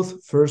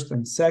both First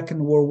and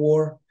Second World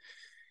War.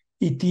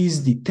 It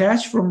is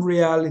detached from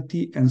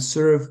reality and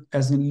serves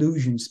as an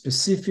illusion,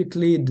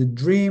 specifically the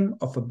dream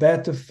of a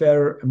better,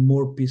 fairer, and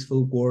more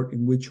peaceful world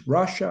in which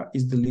Russia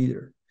is the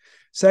leader.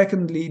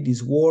 Secondly,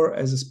 this war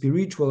has a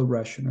spiritual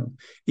rationale.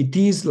 It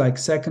is, like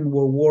Second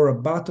World War,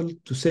 a battle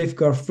to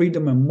safeguard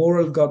freedom and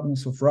moral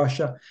godness of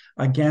Russia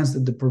against the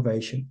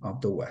deprivation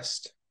of the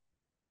West.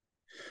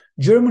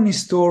 German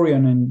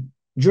historian and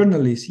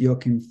journalist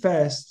Joachim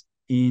Fest,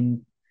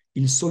 in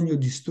Il Sogno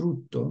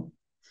Distrutto,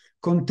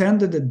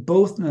 contended that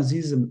both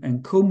Nazism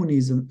and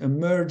communism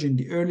emerged in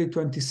the early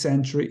 20th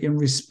century in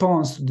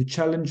response to the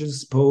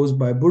challenges posed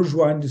by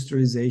bourgeois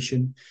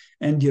industrialization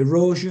and the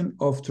erosion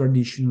of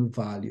traditional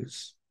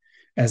values,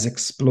 as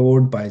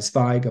explored by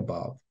Zweig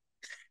above.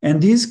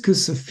 And this could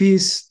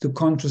suffice to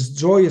contrast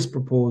Joyer's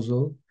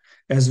proposal,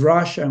 as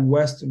Russia and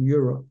Western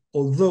Europe,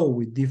 although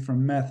with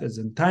different methods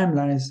and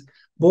timelines,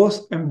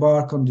 both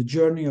embark on the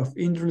journey of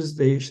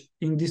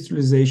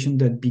industrialization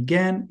that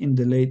began in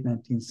the late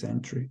 19th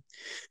century.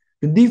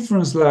 The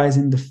difference lies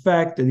in the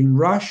fact that in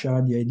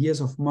Russia, the ideas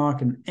of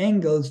Marx and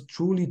Engels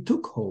truly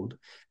took hold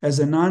as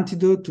an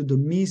antidote to the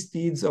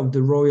misdeeds of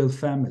the royal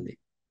family,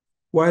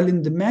 while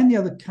in the many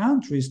other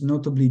countries,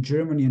 notably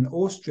Germany and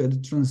Austria, the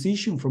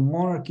transition from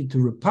monarchy to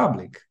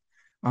republic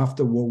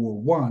after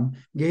World War I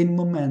gained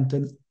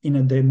momentum in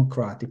a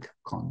democratic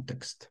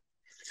context.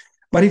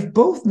 But if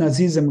both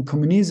Nazism and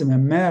communism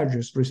emerge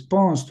as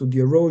response to the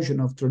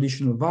erosion of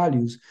traditional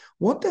values,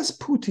 what does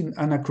Putin's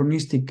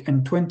anachronistic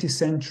and 20th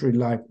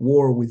century-like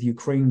war with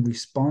Ukraine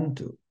respond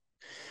to?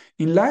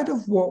 In light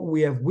of what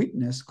we have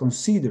witnessed,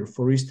 consider,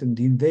 for instance,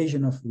 the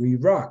invasion of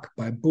Iraq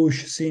by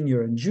Bush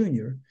Sr. and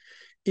Jr.,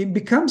 it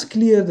becomes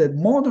clear that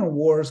modern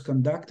wars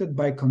conducted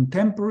by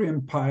contemporary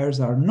empires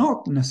are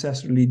not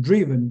necessarily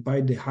driven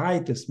by the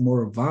highest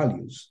moral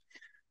values,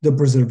 the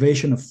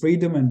preservation of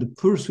freedom and the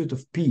pursuit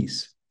of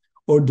peace,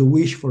 or the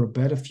wish for a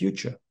better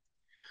future.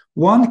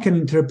 One can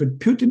interpret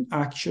Putin's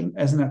action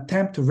as an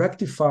attempt to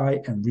rectify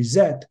and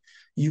reset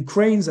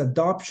Ukraine's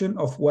adoption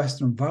of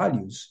Western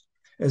values,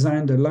 as I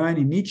underline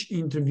in each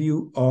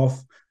interview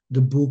of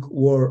the book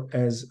War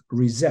as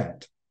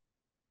Reset.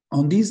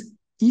 On this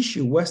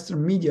issue,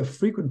 Western media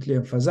frequently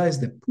emphasize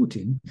that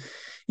Putin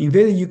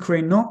invaded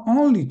Ukraine not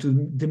only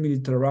to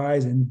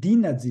demilitarize and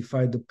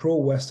denazify the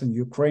pro-Western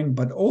Ukraine,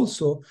 but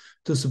also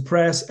to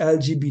suppress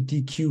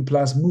LGBTQ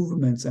plus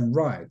movements and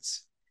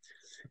rights,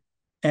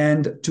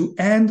 and to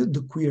end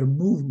the queer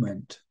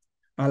movement,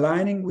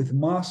 aligning with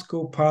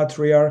Moscow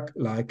patriarch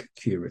like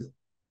Kirill.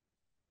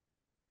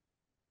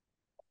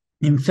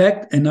 In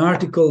fact, an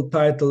article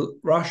titled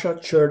 "Russia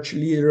Church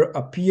Leader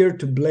Appear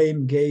to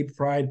Blame Gay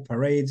Pride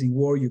Parades in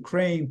War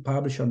Ukraine,"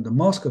 published on the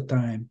Moscow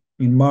Times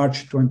in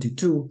March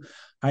 22,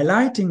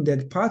 highlighting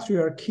that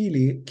Patriarch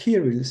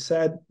Kirill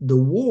said the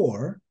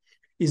war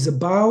is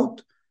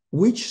about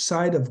which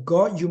side of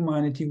God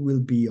humanity will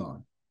be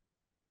on.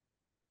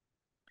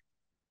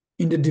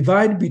 In the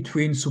divide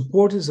between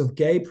supporters of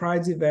gay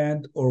pride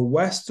event or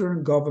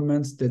Western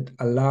governments that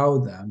allow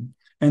them,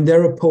 and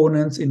their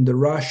opponents in the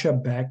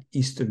Russia-backed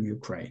Eastern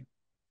Ukraine.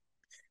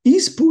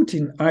 Is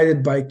Putin,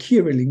 aided by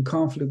Kirill, in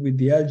conflict with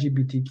the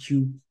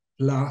LGBTQ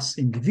plus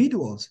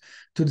individuals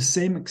to the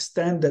same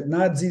extent that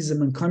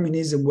Nazism and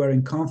communism were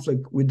in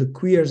conflict with the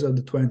queers of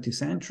the 20th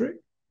century?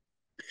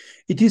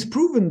 It is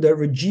proven that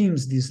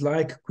regimes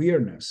dislike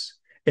queerness,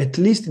 at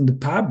least in the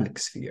public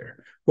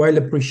sphere, while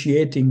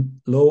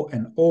appreciating law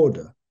and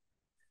order.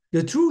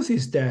 The truth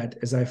is that,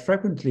 as I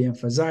frequently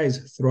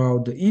emphasize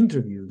throughout the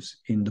interviews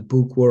in the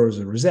book War as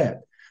a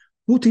Reset,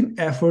 Putin's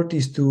effort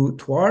is to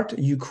thwart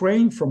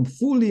Ukraine from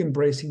fully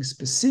embracing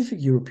specific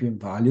European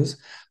values,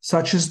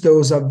 such as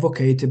those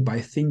advocated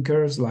by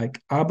thinkers like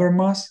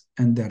Habermas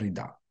and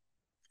Derrida,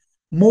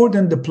 more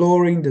than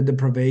deploring the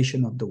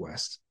deprivation of the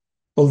West.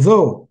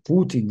 Although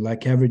Putin,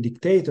 like every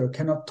dictator,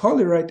 cannot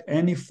tolerate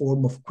any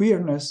form of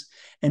queerness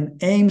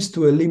and aims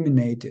to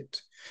eliminate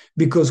it,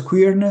 because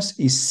queerness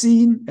is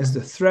seen as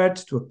the threat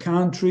to a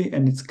country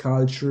and its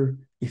culture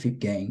if it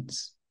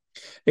gains.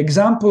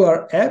 Examples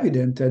are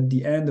evident at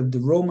the end of the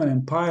Roman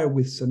Empire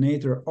with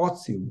Senator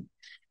Ozium,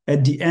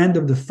 at the end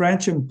of the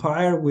French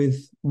Empire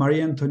with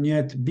Marie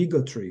Antoinette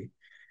bigotry,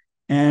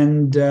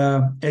 and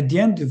at the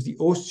end of the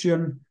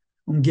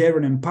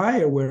Austrian-Hungarian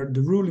Empire, where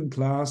the ruling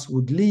class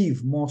would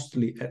leave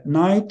mostly at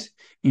night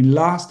in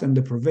lust and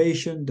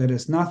deprivation that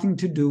has nothing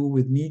to do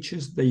with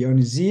Nietzsche's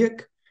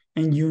Dionysiac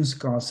and Jung's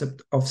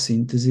concept of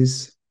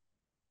synthesis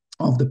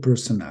of the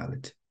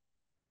personality.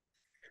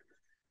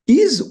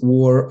 Is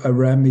war a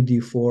remedy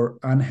for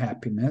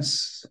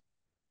unhappiness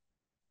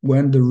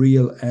when the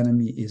real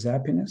enemy is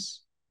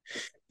happiness?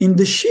 In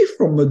the shift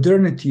from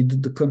modernity to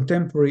the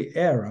contemporary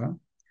era,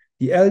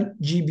 the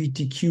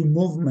LGBTQ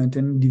movement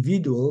and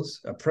individuals,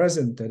 a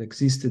present that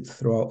existed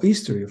throughout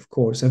history, of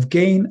course, have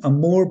gained a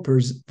more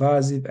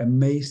pervasive and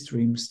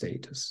mainstream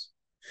status,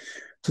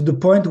 to the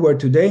point where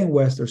today in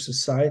Western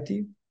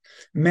society,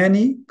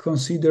 many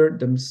consider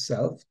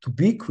themselves to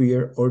be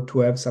queer or to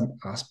have some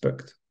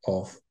aspect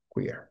of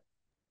queer.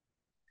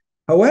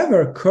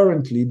 However,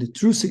 currently, the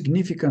true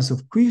significance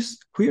of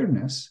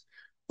queerness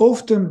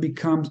often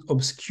becomes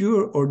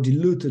obscure or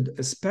diluted,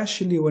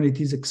 especially when it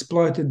is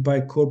exploited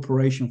by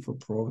corporations for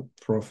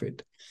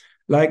profit.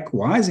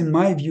 Likewise, in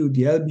my view,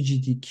 the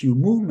LGBTQ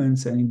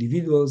movements and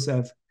individuals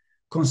have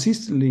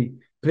consistently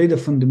played a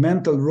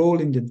fundamental role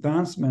in the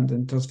advancement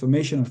and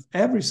transformation of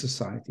every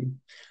society.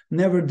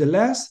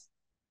 Nevertheless,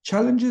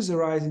 challenges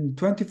arise in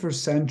the 21st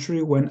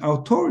century when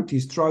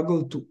authorities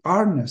struggle to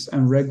harness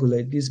and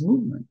regulate this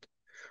movement.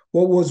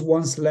 What was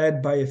once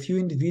led by a few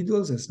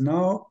individuals has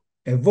now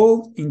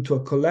evolved into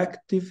a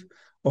collective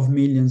of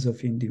millions of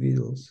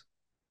individuals.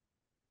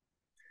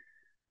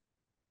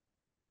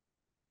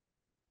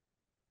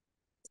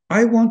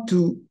 I want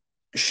to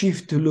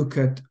shift to look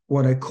at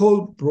what I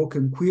call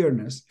broken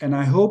queerness, and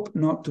I hope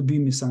not to be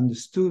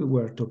misunderstood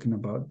when we're talking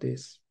about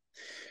this,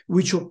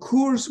 which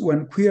occurs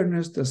when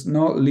queerness does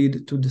not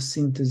lead to the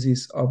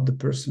synthesis of the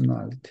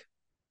personality.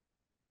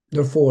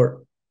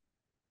 Therefore,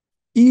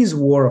 is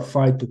war a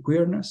fight to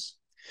queerness?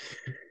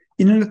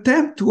 In an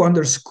attempt to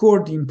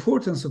underscore the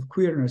importance of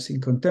queerness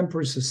in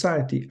contemporary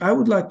society, I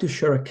would like to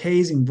share a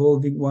case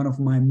involving one of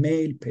my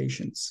male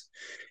patients.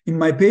 In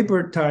my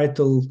paper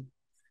titled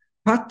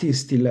Patty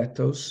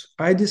Stilettos,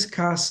 I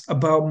discuss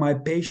about my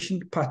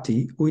patient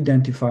Patty, who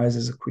identifies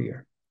as a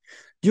queer.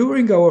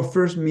 During our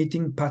first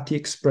meeting, Patty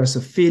expressed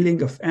a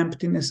feeling of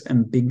emptiness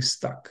and being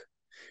stuck.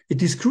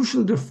 It is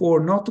crucial,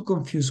 therefore, not to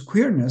confuse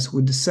queerness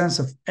with the sense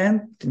of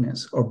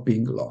emptiness or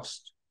being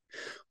lost.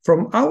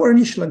 From our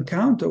initial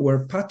encounter,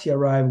 where Patty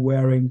arrived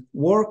wearing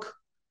work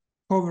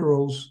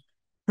coveralls,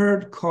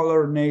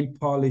 pearl-color nail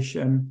polish,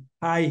 and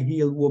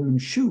high-heeled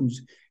women's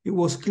shoes, it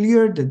was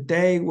clear that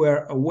they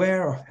were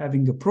aware of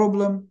having a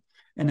problem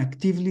and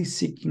actively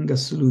seeking a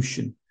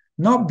solution,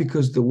 not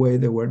because the way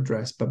they were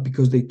dressed, but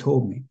because they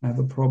told me, I have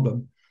a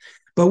problem.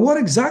 But what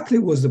exactly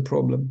was the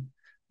problem?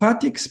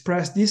 Patty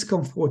expressed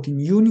discomfort in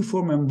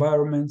uniform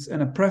environments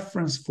and a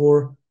preference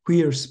for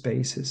queer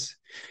spaces.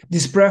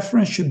 This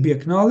preference should be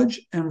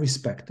acknowledged and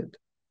respected.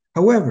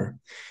 However,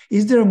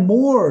 is there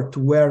more to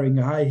wearing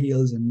high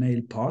heels and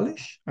nail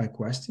polish? I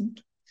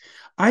questioned.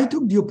 I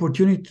took the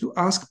opportunity to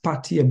ask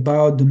Patty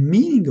about the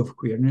meaning of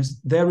queerness.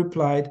 They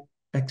replied,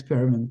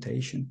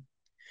 experimentation.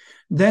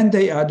 Then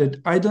they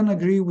added, I don't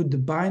agree with the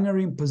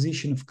binary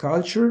imposition of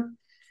culture.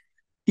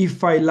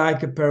 If I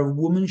like a pair of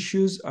women's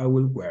shoes, I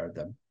will wear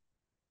them.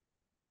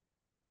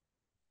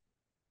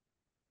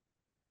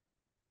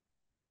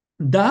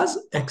 Does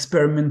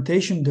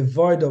experimentation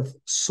devoid of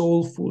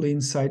soulful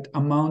insight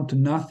amount to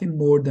nothing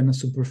more than a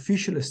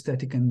superficial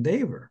aesthetic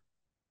endeavor,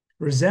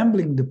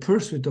 resembling the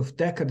pursuit of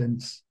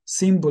decadence,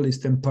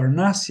 symbolist and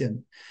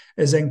Parnassian,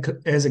 as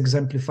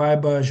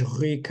exemplified by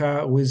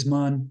Jurika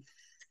Wisman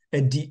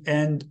at the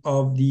end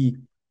of the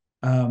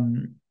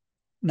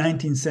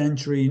 19th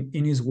century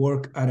in his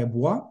work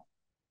Arrebois?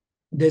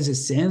 There's a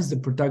sense the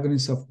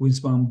protagonist of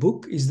Wisman's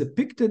book is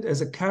depicted as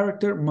a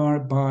character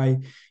marked by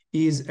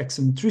his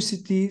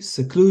eccentricity,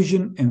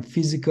 seclusion, and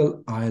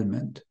physical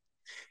ailment.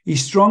 He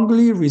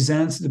strongly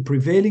resents the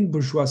prevailing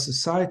bourgeois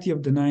society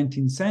of the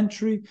 19th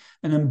century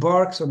and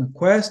embarks on a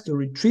quest to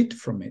retreat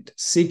from it,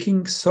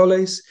 seeking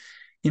solace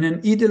in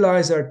an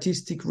idealized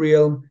artistic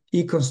realm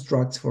he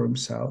constructs for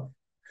himself.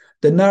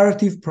 The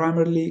narrative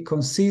primarily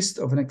consists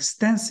of an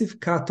extensive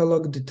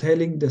catalogue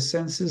detailing the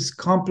senses'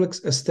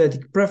 complex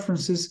aesthetic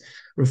preferences,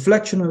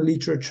 reflection on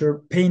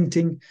literature,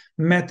 painting,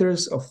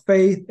 matters of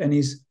faith, and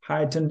his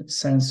heightened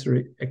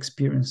sensory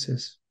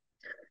experiences.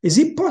 Is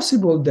it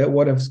possible that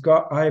what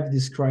I've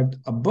described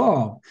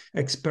above,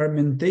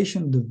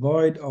 experimentation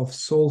devoid of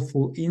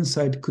soulful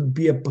insight, could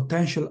be a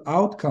potential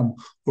outcome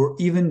or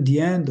even the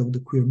end of the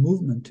queer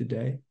movement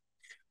today?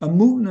 A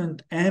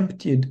movement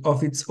emptied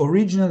of its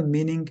original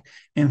meaning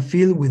and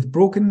filled with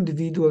broken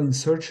individuals in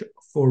search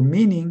for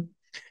meaning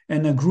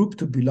and a group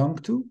to belong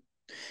to?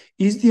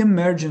 Is the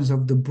emergence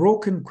of the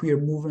broken queer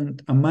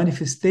movement a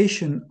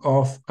manifestation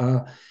of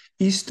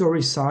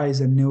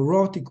historicized and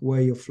neurotic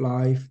way of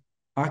life,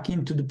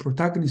 akin to the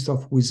protagonist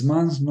of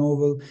Huysmans'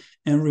 novel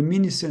and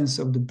reminiscence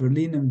of the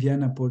Berlin and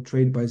Vienna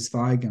portrayed by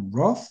Zweig and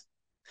Roth?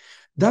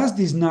 Does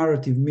this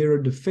narrative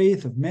mirror the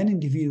faith of many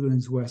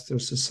individuals in Western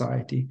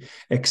society,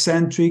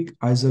 eccentric,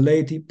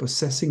 isolated,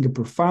 possessing a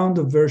profound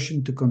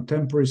aversion to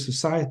contemporary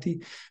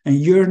society and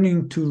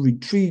yearning to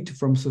retreat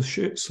from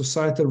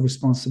societal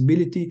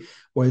responsibility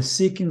while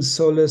seeking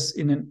solace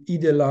in an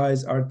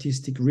idealized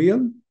artistic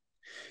realm?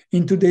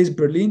 In today's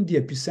Berlin, the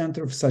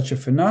epicenter of such a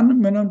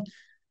phenomenon,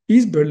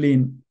 is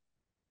Berlin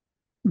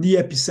the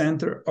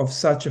epicenter of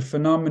such a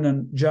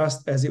phenomenon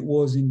just as it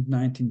was in the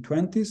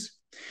 1920s?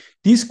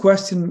 This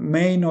question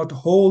may not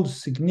hold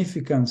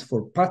significance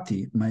for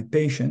Patty, my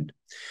patient.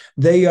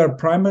 They are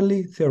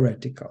primarily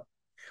theoretical.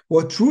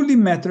 What truly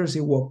matters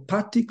is what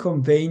Patty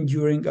conveyed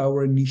during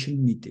our initial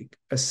meeting,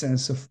 a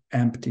sense of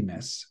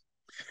emptiness.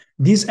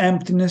 This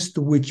emptiness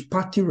to which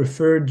Patty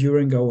referred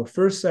during our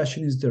first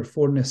session is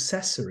therefore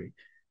necessary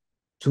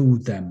to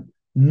them,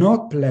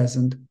 not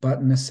pleasant,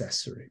 but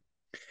necessary.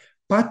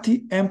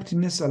 Patty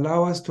emptiness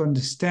allows us to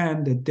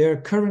understand that their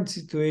current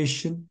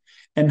situation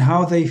and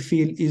how they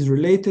feel is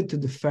related to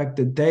the fact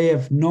that they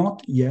have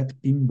not yet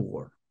been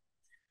born.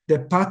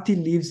 That Patty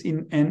lives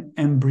in an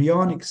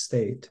embryonic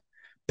state.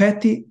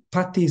 Patty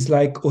is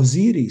like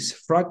Osiris,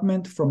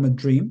 fragment from a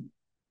dream,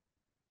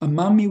 a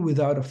mummy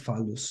without a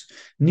phallus,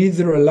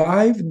 neither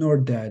alive nor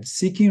dead,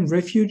 seeking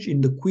refuge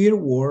in the queer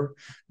world,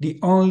 the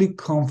only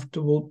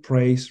comfortable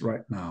place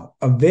right now,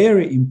 a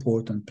very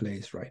important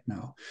place right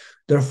now.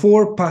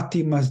 Therefore,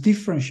 Patty must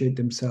differentiate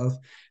themselves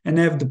and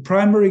have the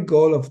primary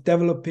goal of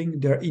developing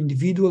their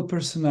individual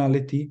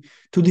personality.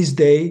 To this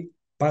day,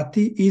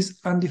 Patty is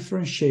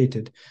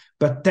undifferentiated,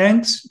 but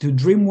thanks to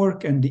dream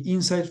work and the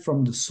insight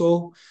from the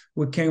soul,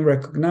 we can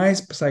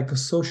recognize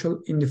psychosocial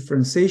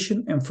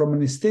indifferentiation, and from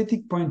an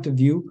aesthetic point of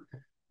view,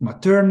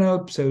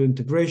 maternal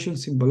pseudo-integration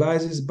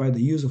symbolizes by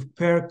the use of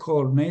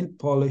pear-colored nail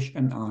polish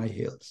and eye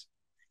heels.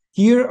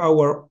 Here,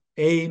 our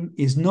aim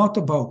is not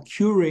about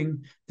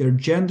curing their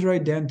gender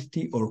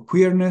identity or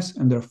queerness,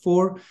 and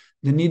therefore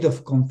the need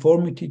of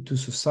conformity to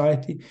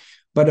society,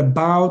 but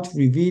about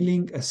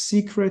revealing a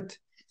secret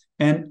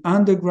and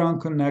underground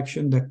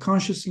connection that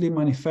consciously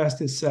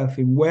manifests itself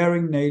in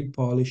wearing nail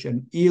polish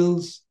and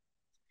heels,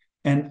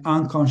 and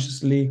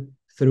unconsciously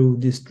through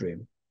this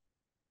dream.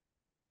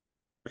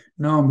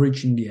 Now I'm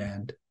reaching the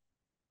end.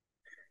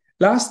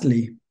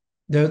 Lastly,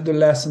 there's the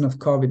lesson of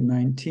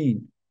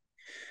COVID-19.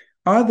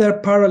 Are there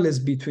parallels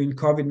between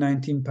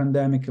COVID-19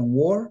 pandemic and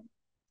war?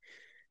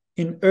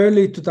 In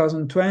early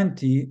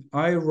 2020,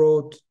 I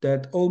wrote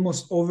that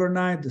almost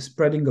overnight, the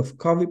spreading of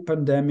COVID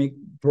pandemic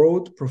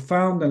brought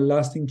profound and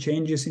lasting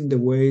changes in the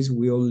ways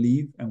we all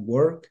live and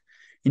work,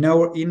 in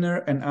our inner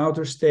and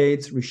outer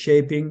states,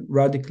 reshaping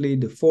radically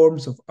the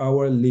forms of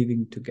our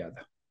living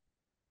together.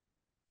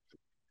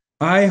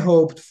 I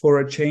hoped for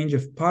a change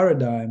of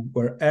paradigm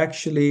where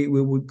actually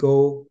we would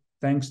go,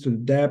 thanks to the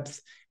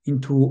depth,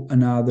 into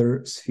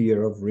another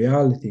sphere of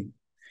reality.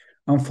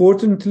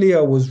 Unfortunately,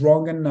 I was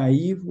wrong and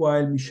naive,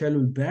 while Michel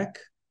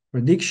Houellebecq's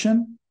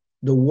prediction,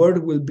 the world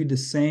will be the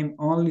same,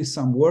 only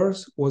some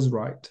worse, was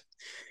right.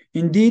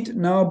 Indeed,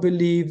 now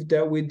believe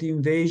that with the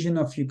invasion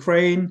of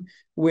Ukraine,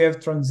 we have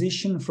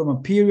transitioned from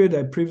a period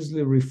I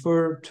previously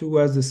referred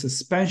to as the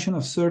suspension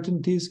of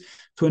certainties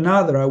to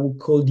another I would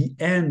call the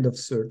end of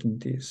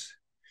certainties.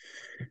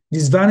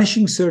 These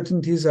vanishing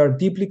certainties are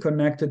deeply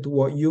connected to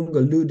what Jung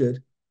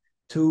alluded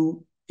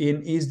to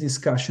in his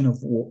discussion of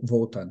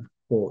Wotan,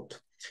 quote,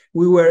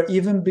 "We were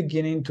even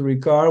beginning to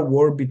regard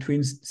war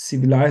between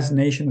civilized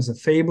nations as a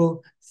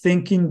fable,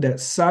 thinking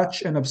that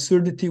such an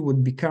absurdity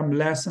would become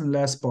less and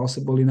less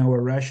possible in our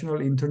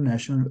rational,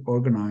 international,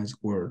 organized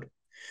world.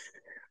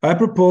 I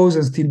propose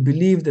and still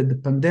believe that the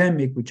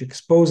pandemic, which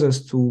exposed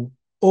us to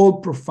all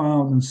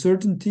profound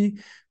uncertainty,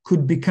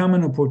 could become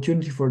an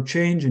opportunity for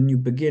change and new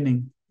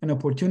beginning, an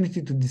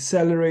opportunity to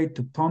decelerate,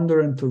 to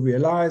ponder, and to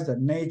realize that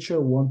nature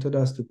wanted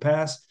us to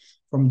pass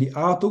from the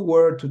outer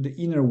world to the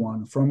inner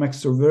one, from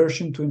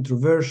extroversion to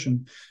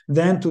introversion,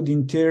 then to the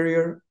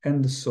interior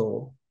and the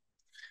soul,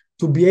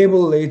 to be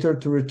able later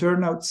to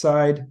return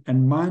outside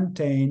and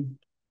maintain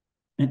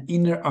an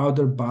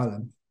inner-outer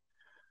balance.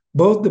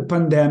 Both the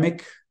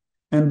pandemic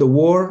and the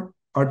war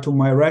are, to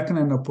my reckon,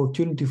 an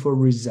opportunity for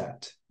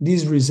reset.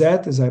 This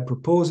reset, as I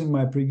propose in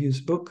my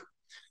previous book,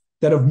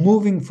 that of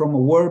moving from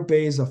a world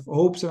base of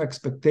hopes and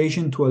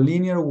expectation to a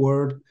linear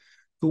world,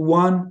 to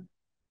one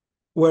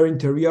where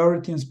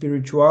interiority and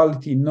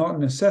spirituality, not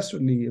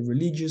necessarily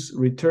religious,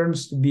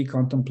 returns to be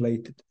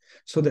contemplated,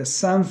 so that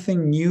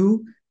something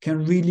new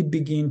can really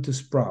begin to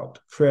sprout,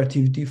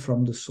 creativity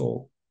from the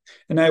soul.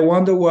 And I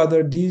wonder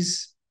whether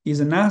this is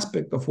an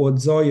aspect of what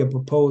Zoya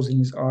proposed in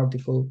his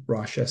article,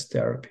 Russia as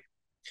Therapy.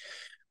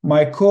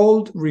 My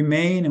call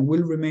remain and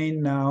will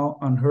remain now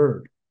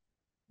unheard.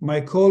 My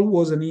call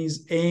was and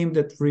is aimed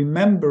at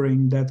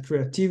remembering that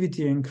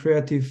creativity and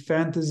creative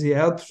fantasy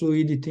help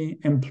fluidity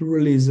and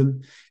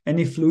pluralism, and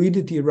if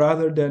fluidity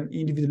rather than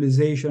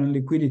individualization and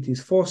liquidity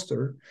is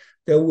fostered,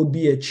 there would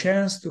be a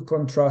chance to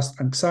contrast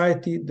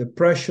anxiety,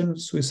 depression,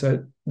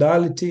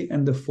 suicidality,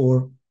 and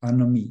therefore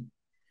anomie.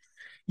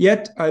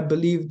 Yet I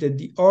believe that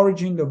the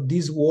origin of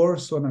this war,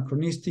 so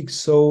anachronistic,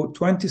 so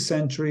 20th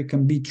century,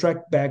 can be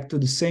tracked back to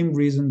the same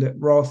reason that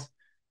Roth's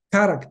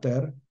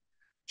character,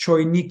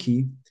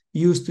 Choyniki,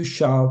 used to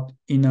shout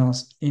in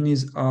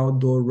his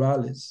outdoor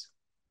rallies.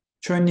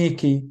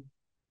 Choyniki,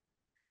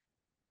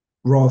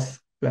 Roth,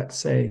 let's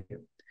say.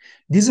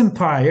 This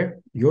empire,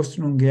 the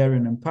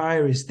Austro-Hungarian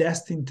Empire, is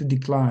destined to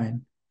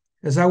decline.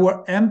 As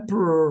our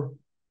emperor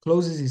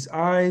closes his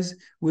eyes,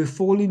 we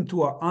fall into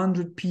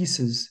 100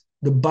 pieces.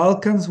 The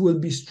Balkans will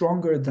be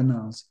stronger than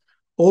us.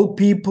 All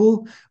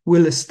people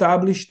will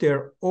establish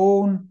their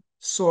own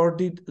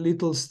sordid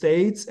little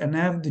states and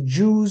have the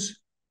Jews,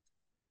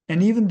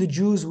 and even the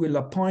Jews will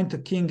appoint a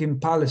king in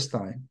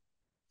Palestine.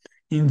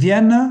 In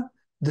Vienna,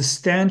 the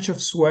stench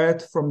of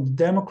sweat from the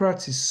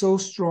Democrats is so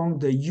strong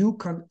that you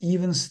can't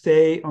even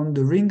stay on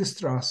the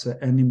Ringstrasse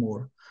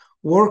anymore.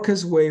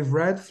 Workers wave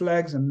red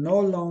flags and no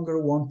longer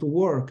want to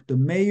work. The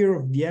mayor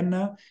of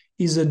Vienna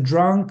is a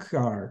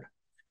drunkard.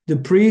 The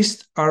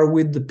priests are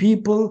with the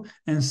people,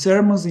 and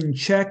sermons in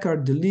Czech are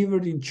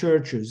delivered in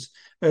churches.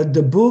 At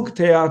the Book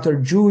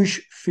Theater,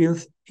 Jewish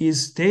filth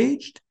is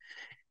staged.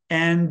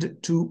 And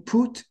to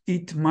put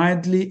it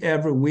mildly,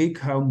 every week,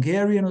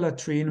 Hungarian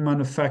latrine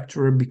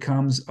manufacturer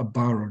becomes a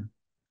baron.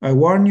 I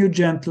warn you,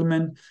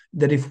 gentlemen,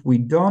 that if we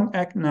don't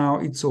act now,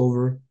 it's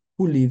over.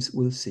 Who lives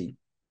will see.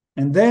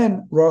 And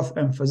then Roth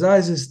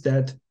emphasizes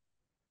that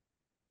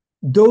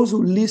those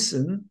who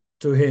listened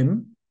to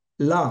him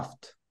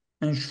laughed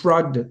and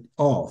shrugged it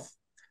off.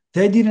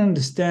 They didn't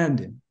understand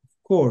him,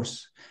 of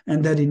course,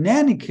 and that in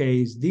any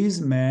case, this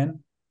man,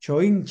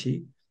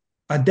 Choyniki,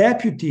 a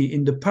deputy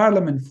in the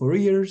parliament for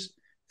years,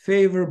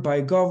 favored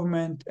by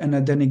government and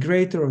a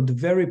denigrator of the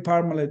very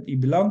parliament he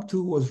belonged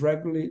to, was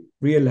regularly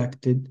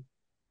re-elected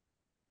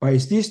by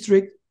his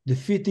district,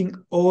 defeating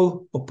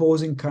all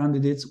opposing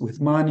candidates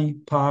with money,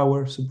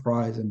 power,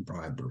 surprise, and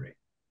bribery.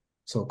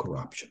 So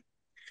corruption.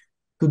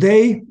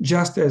 Today,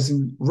 just as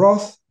in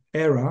Roth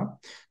era,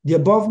 the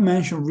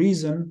above-mentioned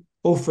reason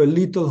offer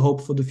little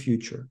hope for the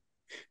future.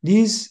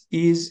 This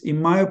is,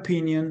 in my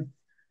opinion,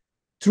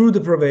 true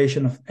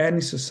deprivation of any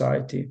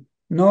society,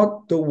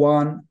 not the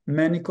one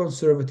many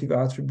conservatives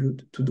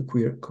attribute to the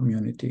queer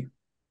community.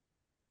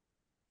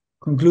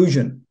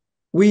 Conclusion.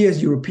 We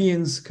as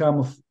Europeans come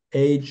of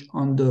age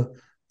on the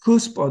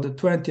cusp of the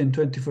 20th and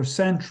 21st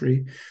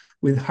century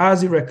with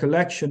hazy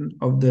recollection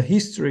of the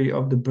history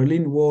of the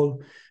Berlin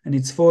Wall and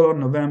its fall on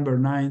November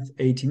 9th,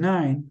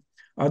 1989,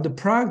 are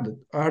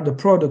the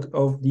product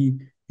of the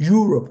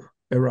Europe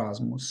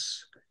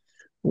Erasmus.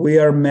 We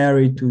are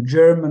married to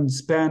German,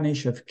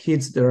 Spanish, have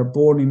kids that are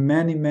born in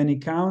many, many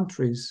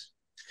countries.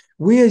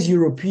 We as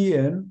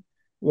European,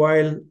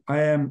 while I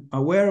am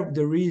aware of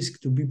the risk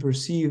to be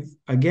perceived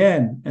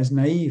again as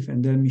naive,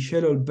 and then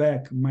Michel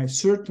Houellebecq might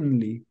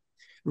certainly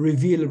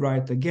reveal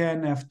right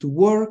again, have to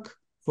work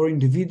for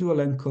individual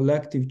and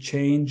collective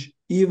change,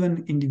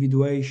 even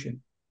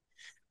individuation.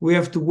 We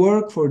have to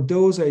work for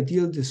those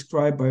ideals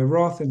described by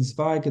Roth and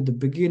Zweig at the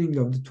beginning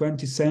of the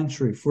 20th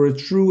century, for a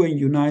true and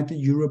united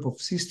Europe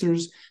of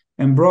sisters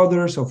and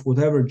brothers of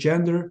whatever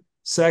gender,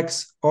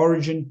 sex,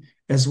 origin,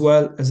 as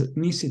well as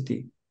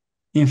ethnicity.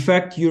 In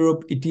fact,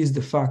 Europe, it is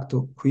de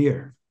facto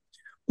queer.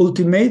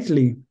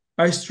 Ultimately,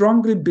 I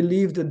strongly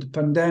believe that the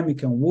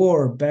pandemic and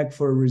war beg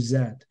for a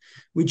reset,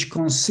 which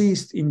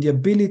consists in the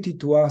ability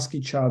to ask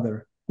each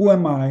other, who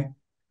am I?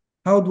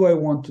 How do I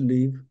want to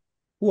live?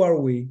 Who are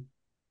we?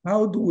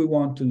 How do we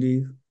want to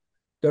live?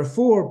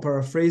 Therefore,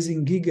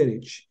 paraphrasing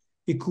Gigerich,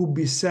 it could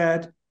be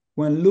said,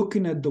 when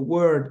looking at the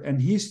world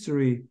and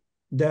history,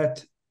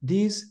 that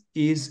this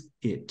is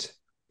it,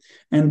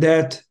 and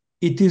that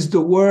it is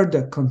the world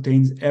that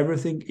contains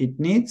everything it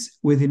needs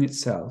within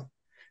itself,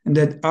 and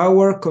that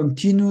our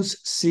continuous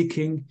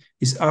seeking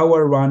is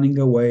our running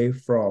away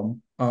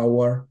from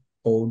our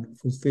own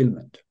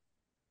fulfillment.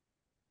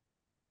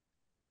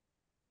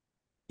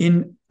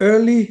 In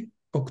early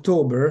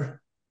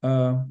October,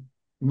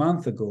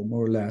 month ago,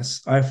 more or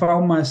less, I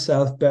found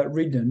myself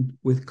bedridden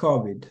with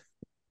COVID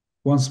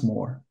once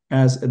more,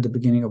 as at the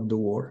beginning of the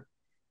war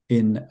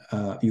in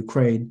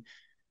Ukraine,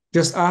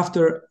 just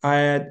after I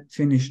had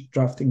finished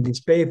drafting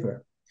this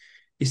paper.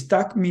 It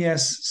struck me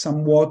as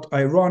somewhat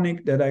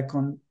ironic that I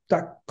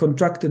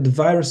contracted the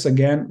virus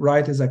again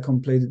right as I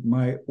completed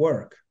my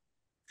work.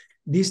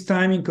 This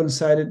timing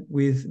coincided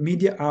with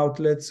media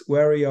outlets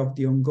wary of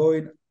the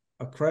ongoing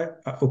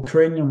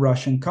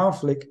Ukrainian-Russian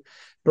conflict,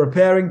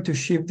 preparing to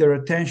shift their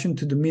attention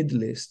to the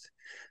Middle East.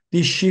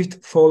 This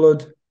shift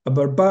followed a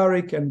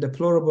barbaric and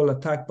deplorable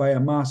attack by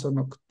Hamas on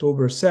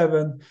October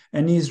 7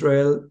 and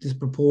Israel's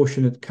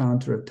disproportionate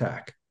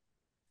counterattack.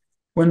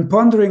 When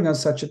pondering on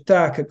such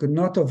attack, I could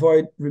not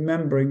avoid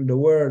remembering the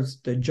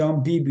words that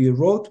John Beebe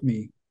wrote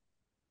me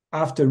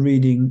after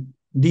reading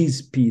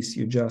this piece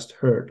you just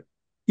heard.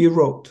 He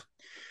wrote,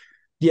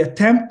 "The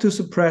attempt to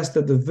suppress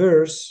the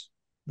diverse,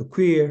 the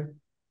queer,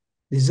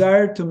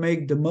 desire to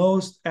make the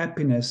most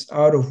happiness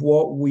out of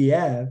what we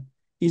have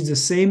is the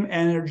same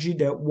energy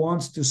that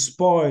wants to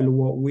spoil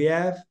what we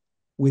have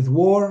with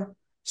war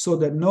so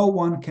that no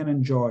one can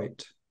enjoy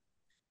it,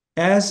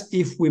 as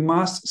if we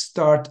must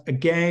start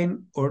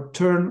again or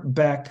turn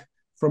back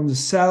from the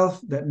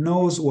self that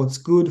knows what's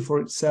good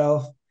for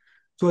itself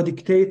to a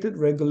dictated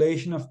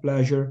regulation of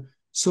pleasure,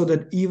 so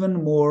that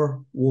even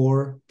more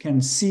war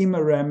can seem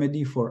a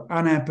remedy for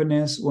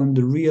unhappiness when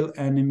the real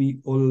enemy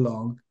all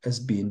along has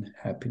been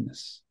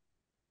happiness.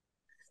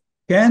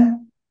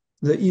 Can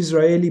the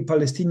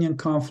Israeli-Palestinian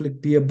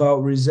conflict be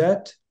about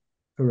reset?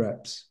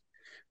 Perhaps.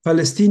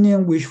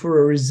 Palestinians wish for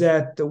a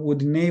reset that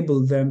would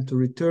enable them to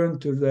return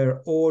to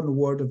their own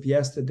world of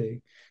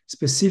yesterday,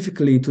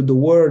 specifically to the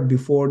world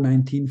before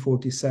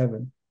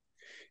 1947.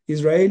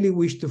 Israelis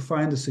wish to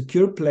find a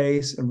secure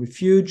place and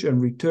refuge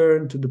and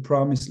return to the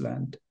promised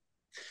land.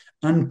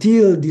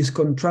 Until these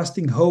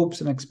contrasting hopes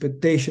and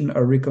expectations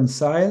are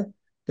reconciled,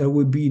 there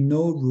will be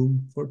no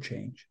room for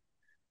change.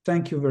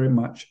 Thank you very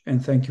much,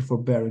 and thank you for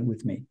bearing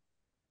with me.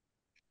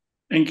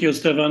 Thank you,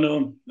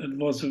 Stefano. It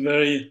was a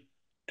very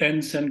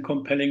dense and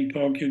compelling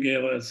talk you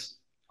gave us.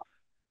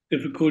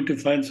 Difficult to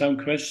find some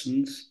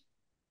questions.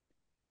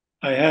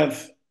 I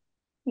have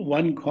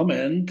one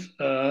comment.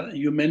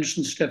 You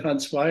mentioned Stefan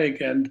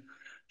Zweig, and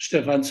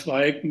Stefan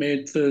Zweig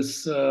made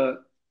this,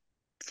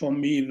 for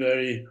me,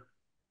 very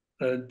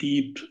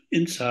deep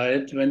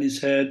insight when he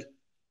said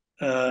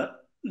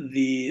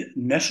the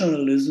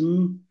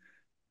nationalism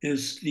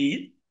is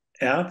the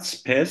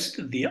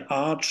Erzpest, the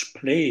arch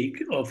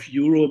plague of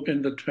Europe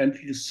in the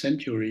 20th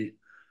century.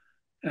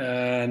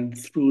 And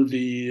through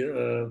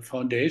the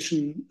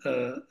foundation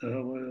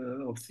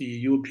of the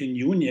European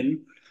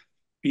Union,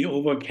 we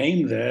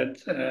overcame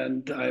that.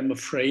 And I'm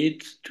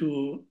afraid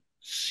to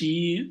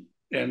see,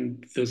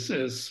 and this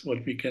is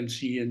what we can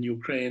see in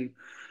Ukraine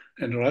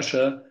and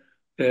Russia,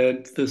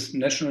 that this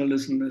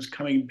nationalism is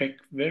coming back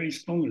very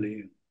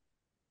strongly.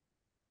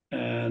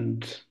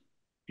 And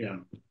yeah.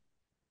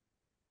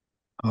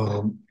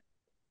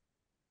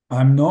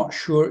 I'm not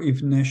sure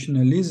if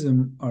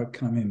nationalism are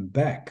coming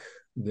back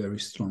very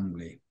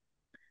strongly.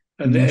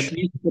 And at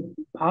least the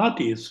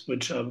parties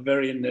which are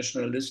very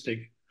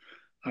nationalistic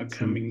are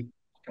coming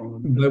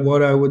strong. But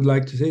what I would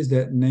like to say is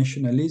that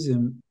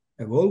nationalism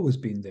have always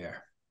been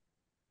there.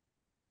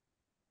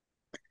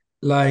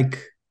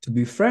 Like, to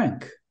be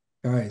frank,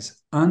 guys,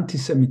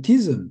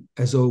 anti-Semitism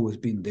has always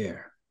been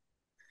there.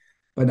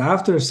 But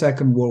after the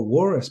Second World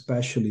War,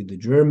 especially the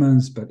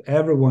Germans, but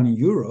everyone in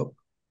Europe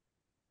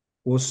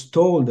was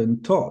told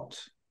and taught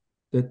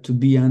that to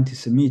be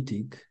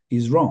anti-Semitic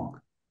is wrong.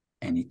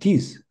 And it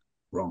is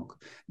wrong.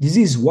 This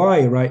is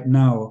why right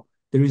now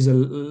there is a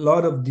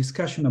lot of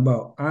discussion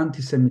about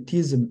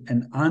anti-Semitism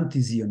and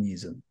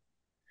anti-Zionism.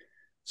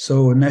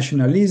 So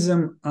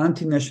nationalism,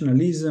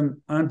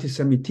 anti-nationalism,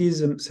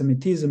 anti-Semitism,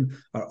 Semitism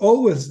are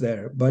always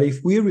there. But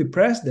if we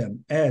repress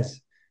them,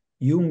 as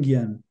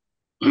Jungian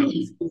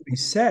theory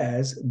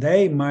says,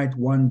 they might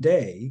one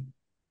day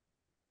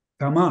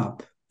come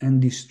up and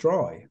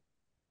destroy.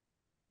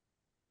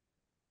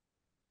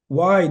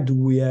 Why do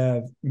we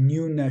have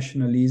new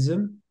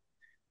nationalism?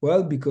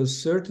 Well,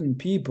 because certain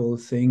people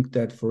think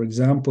that, for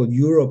example,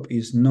 Europe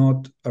is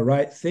not a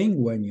right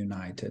thing when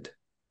united.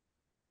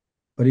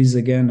 But it's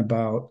again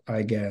about,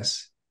 I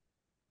guess,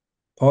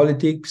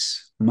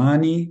 politics,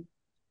 money,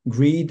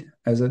 greed,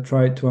 as I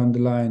tried to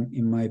underline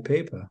in my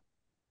paper.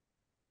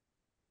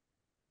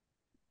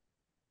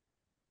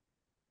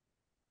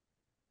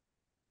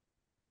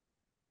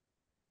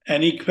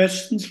 Any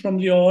questions from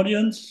the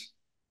audience?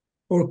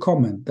 Or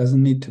comment,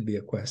 doesn't need to be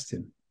a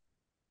question.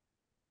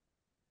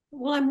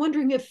 Well, I'm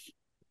wondering if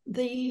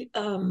the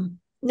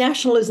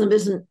nationalism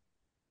isn't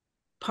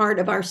part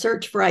of our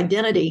search for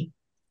identity,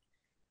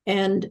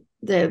 and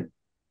the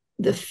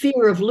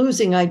fear of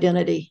losing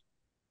identity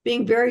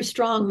being very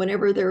strong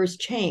whenever there is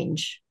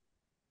change.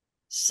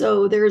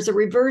 So there's a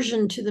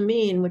reversion to the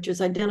mean, which is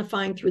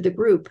identifying through the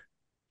group,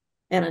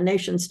 and a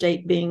nation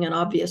state being an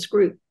obvious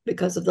group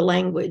because of the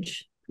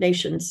language,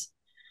 nations.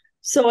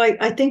 So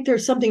I think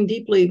there's something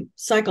deeply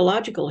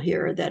psychological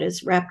here that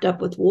is wrapped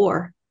up with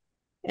war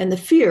and the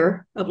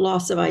fear of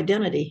loss of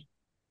identity.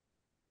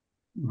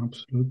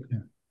 Absolutely.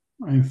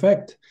 In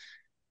fact,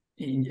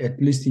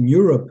 at least in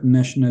Europe,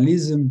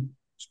 nationalism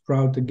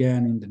sprouted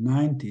again in the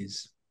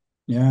 90s,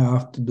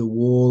 after the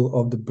wall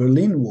of the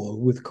Berlin Wall,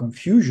 with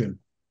confusion.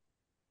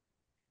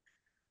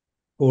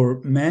 For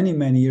many,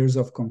 many years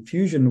of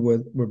confusion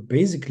where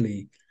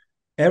basically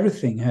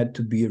everything had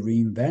to be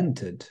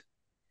reinvented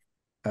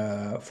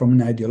from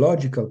an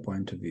ideological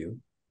point of view.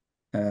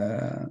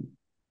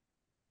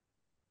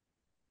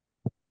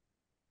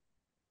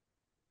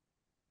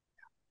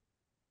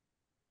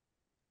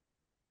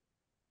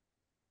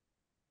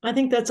 I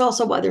think that's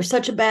also why there's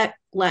such a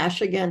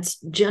backlash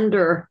against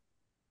gender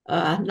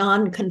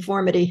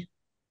non-conformity,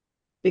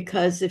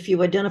 because if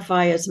you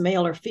identify as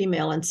male or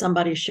female and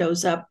somebody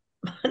shows up,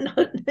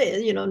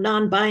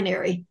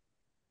 non-binary,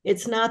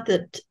 it's not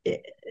that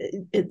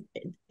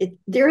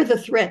they're the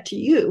threat to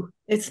you.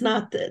 It's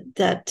not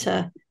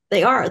that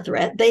they are a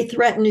threat. They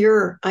threaten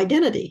your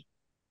identity.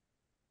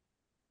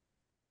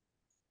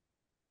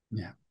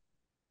 Yeah.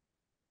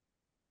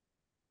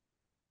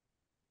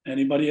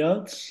 Anybody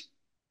else?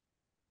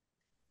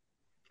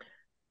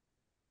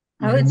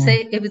 I would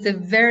say it was a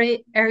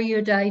very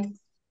erudite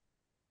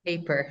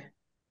paper,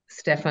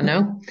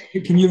 Stefano.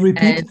 Can you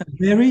repeat?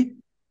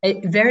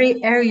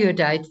 Very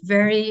erudite,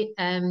 very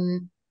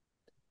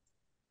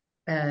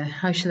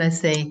how shall I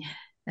say,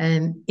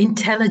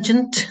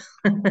 intelligent,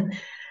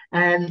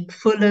 and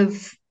full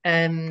of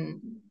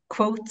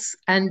quotes.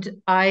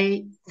 And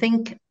I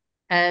think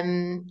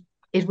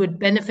it would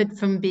benefit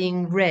from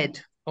being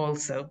read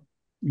also.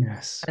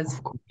 Yes,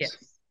 of course. Yes.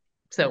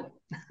 So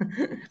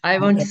I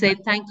want to say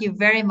thank you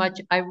very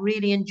much. I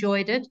really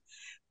enjoyed it,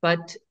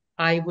 but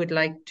I would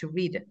like to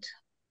read it.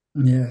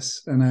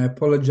 Yes, and I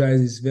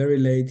apologize. It's very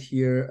late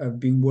here.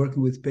 I've been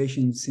working with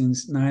patients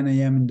since 9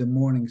 a.m. in the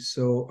morning,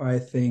 so I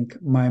think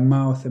my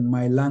mouth and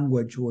my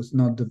language was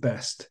not the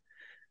best.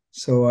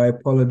 So I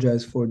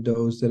apologize for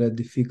those that had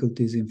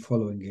difficulties in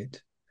following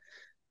it.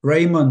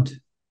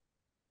 Raymond.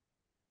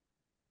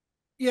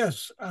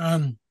 Yes,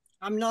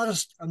 I'm not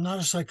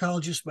a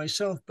psychologist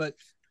myself, but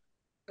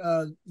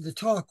the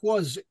talk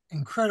was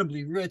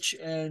incredibly rich,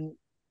 and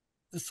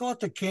the thought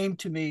that came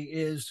to me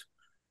is,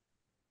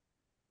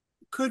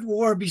 could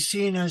war be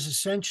seen as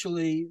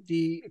essentially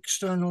the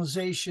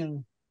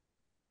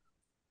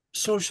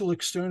social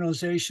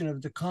externalization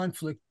of the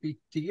conflict,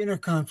 the inner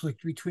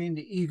conflict between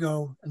the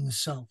ego and the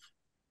self?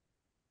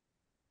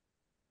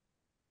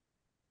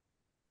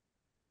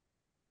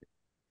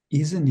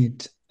 Isn't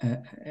it?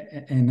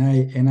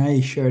 And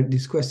I shared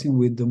this question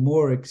with the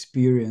more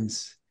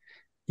experienced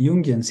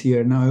Jungians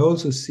here. Now I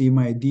also see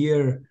my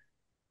dear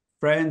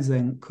friends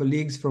and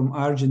colleagues from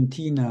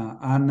Argentina,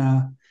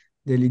 Anna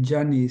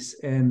Deligianis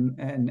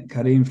and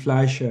Karin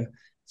Fleischer.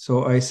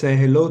 So I say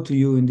hello to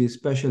you in these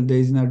special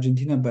days in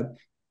Argentina. But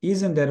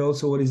isn't that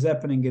also what is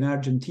happening in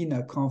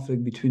Argentina? A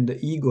conflict between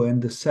the ego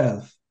and the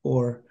self,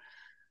 or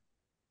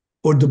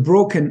the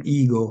broken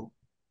ego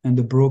and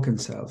the broken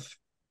self?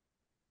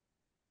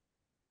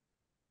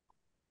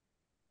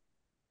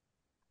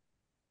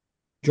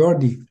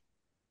 Jordi.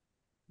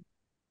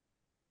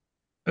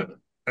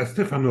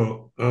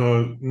 Stefano,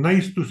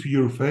 nice to see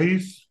your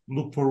face.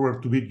 Look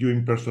forward to meet you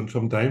in person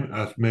sometime,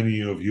 as many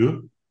of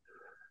you.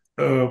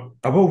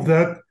 Above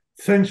that,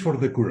 thanks for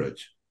the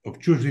courage of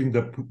choosing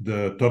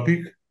the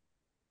topic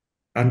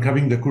and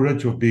having the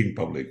courage of being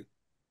public.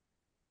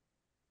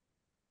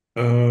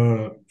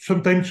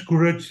 Sometimes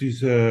courage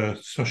is a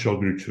social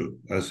virtue,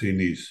 as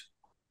in is,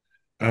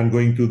 and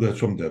going to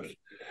some depth.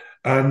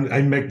 And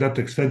I make that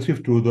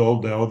extensive to all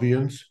the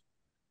audience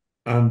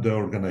and the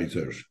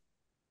organizers.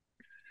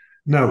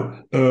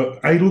 Now,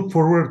 I look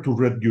forward to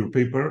read your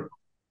paper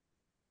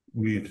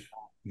with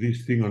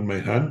this thing on my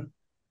hand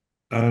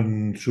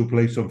and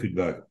supply some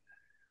feedback.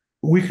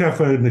 We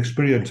have an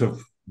experience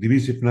of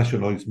divisive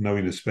nationalism now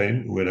in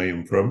Spain, where I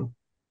am from.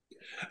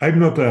 I'm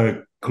not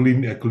a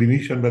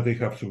clinician, but I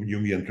have some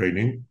Jungian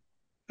training.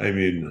 I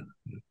mean,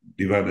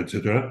 divan,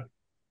 etc.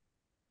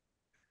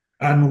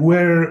 And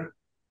where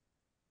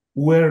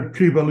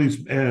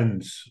tribalism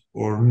ends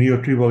or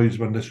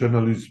neo-tribalism and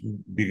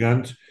nationalism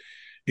begins,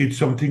 it's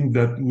something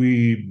that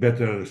we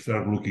better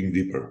start looking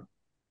deeper,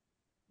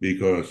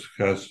 because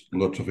it has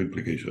lots of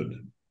implications.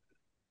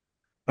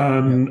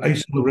 And I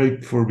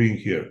celebrate for being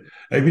here.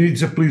 I mean,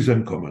 it's a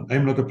pleasant comment.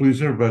 I'm not a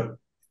pleaser, but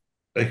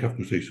I have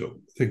to say so.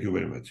 Thank you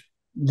very much.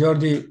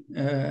 Jordi,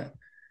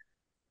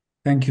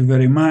 thank you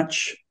very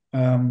much.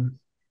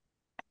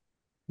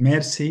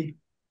 Merci,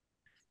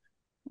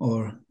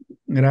 or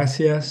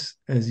gracias,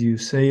 as you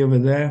say over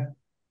there.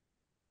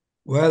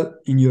 Well,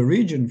 in your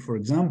region, for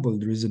example,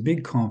 there is a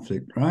big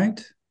conflict,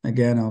 right?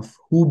 Again, of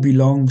who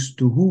belongs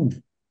to who.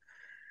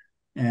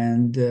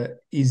 And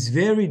it's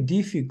very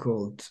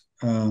difficult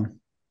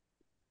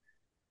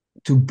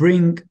to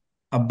bring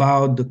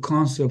about the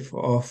concept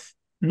of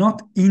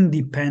not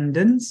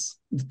independence,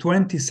 the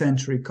 20th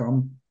century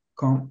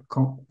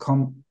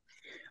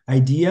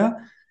idea,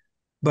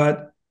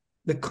 but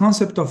the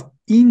concept of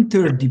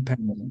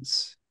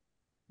interdependence.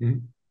 Mm-hmm.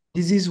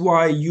 This is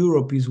why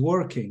Europe is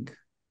working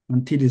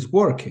until it's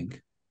working.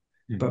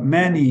 Mm-hmm. But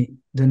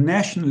the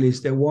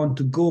nationalists, they want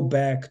to go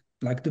back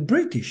like the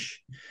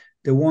British.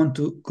 They want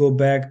to go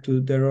back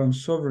to their own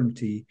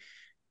sovereignty.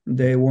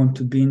 They want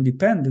to be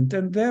independent,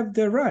 and they have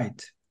their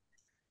right.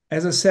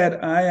 As I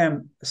said, I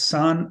am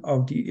son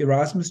of the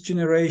Erasmus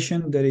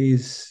generation. That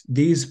is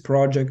this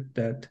project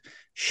that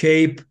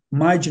shaped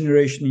my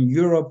generation in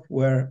Europe,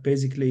 where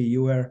basically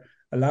you were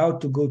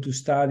allowed to go to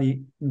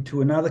study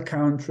into another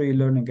country,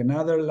 learning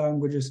another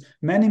languages.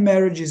 Many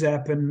marriages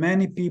happened,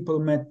 many people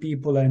met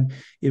people, and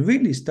it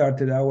really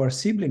started our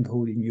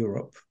siblinghood in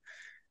Europe.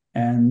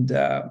 And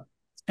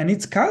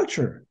its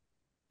culture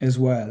as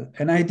well.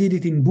 And I did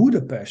it in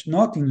Budapest,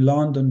 not in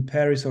London,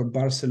 Paris, or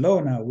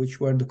Barcelona, which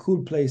were the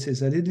cool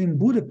places. I did it in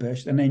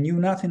Budapest, and I knew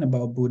nothing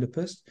about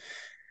Budapest.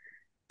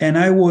 And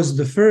I was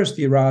the first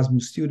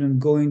Erasmus student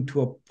going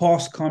to a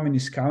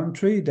post-communist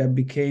country that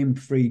became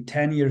free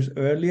 10 years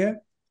earlier.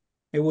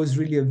 It was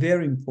really a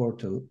very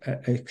important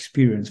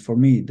experience for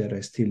me that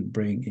I still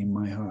bring in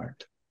my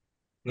heart.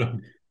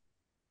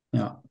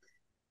 Yeah.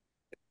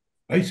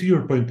 I see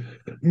your point.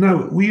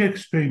 Now, we are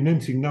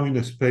experiencing now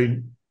in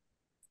Spain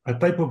a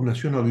type of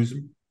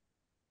nationalism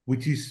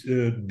which is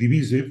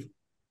divisive,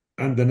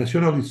 and the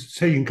nationalists,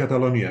 say in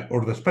Catalonia,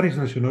 or the Spanish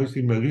nationalists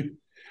in Madrid,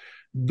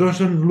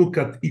 doesn't look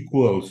at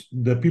equals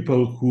the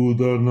people who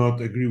do not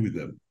agree with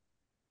them.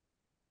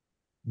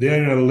 They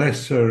are a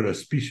lesser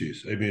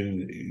species. I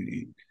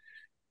mean,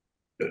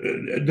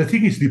 the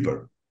thing is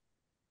deeper.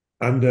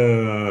 And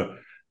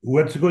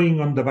what's going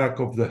on the back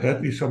of the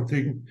head is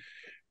something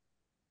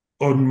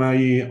on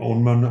my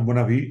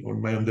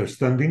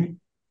understanding,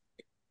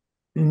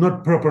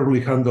 not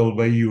properly handled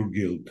by your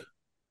guild.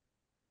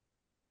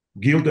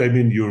 Guild, I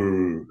mean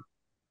your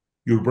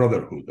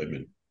brotherhood, I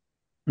mean,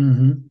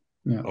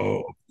 Yeah.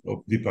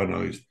 of deep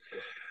analysts.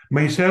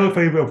 Myself,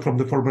 I am from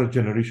the former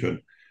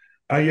generation.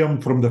 I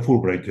am from the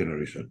Fulbright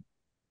generation.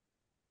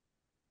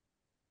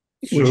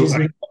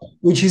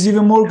 Which is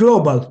even more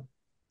global.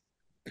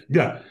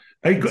 Yeah,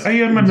 I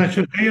am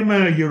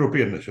a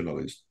European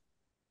nationalist,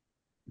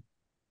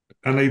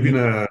 and I've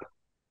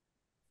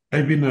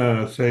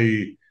been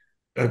say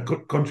a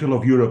Council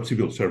of Europe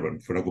civil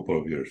servant for a couple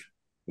of years.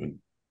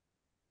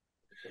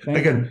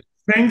 Again,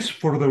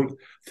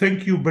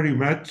 thank you very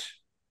much.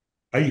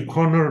 I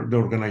honor the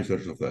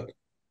organizers of that.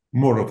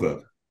 More of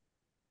that.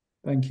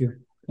 Thank you.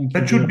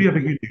 That should be a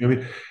beginning. I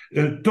mean,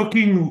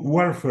 talking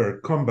warfare,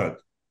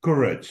 combat,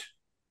 courage.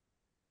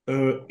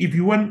 If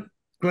you want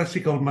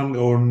classical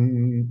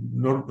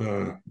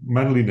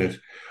manliness,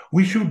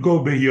 we should go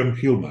beyond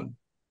Hillman.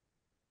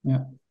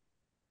 Yeah.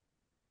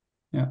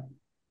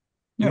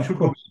 Of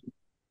course.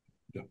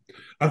 Yeah.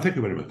 And thank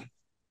you very much.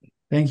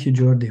 Thank you,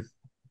 Jordi.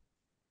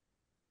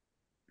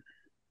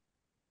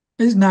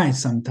 It's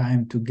nice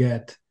sometimes to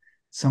get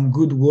some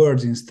good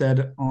words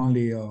instead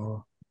only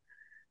of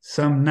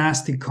some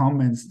nasty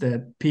comments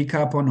that pick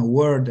up on a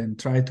word and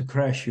try to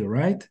crash you,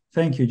 right?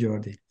 Thank you,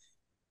 Jordi.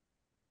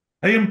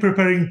 I am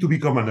preparing to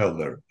become an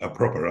elder, a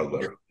proper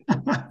elder.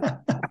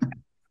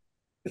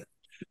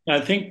 I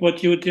think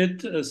what you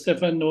did,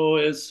 Stefano,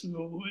 is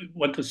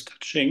what is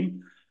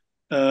touching,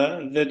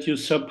 that you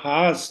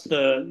surpassed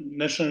the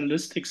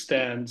nationalistic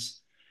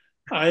stance.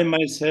 I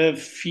myself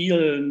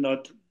feel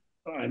not,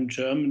 I'm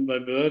German by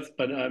birth,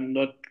 but I'm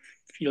not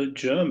feel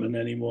German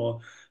anymore.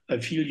 I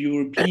feel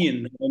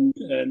European,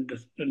 and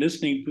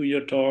listening to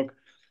your talk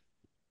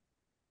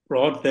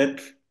brought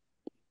that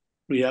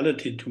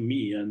reality to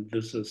me, and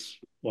this is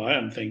why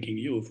I'm thanking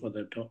you for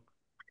that talk.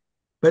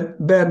 But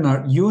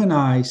Bernard, you and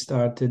I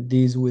started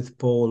this with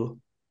Paul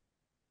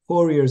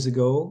 4 years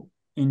ago.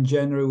 In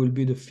January will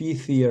be the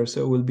 5th year,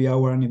 so it will be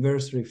our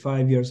anniversary,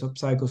 5 years of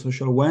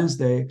Psychosocial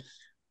Wednesday.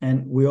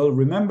 And we all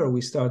remember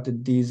we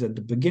started this at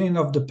the beginning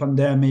of the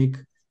pandemic,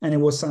 and it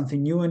was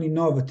something new and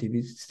innovative.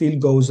 It still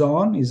goes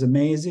on, is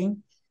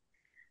amazing.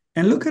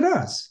 And look at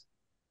us.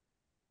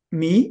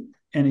 Me,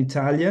 an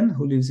Italian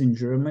who lives in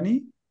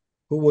Germany,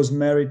 who was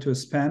married to a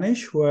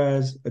Spanish, who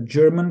has a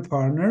German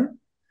partner,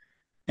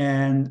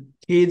 and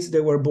kids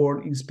that were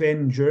born in Spain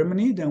and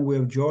Germany. Then we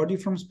have Jordi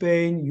from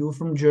Spain, you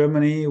from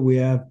Germany. We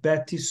have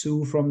Betty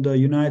Sue from the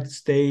United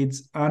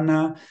States,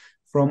 Anna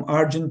from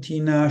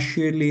Argentina,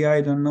 Shirley,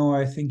 I don't know,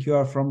 I think you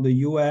are from the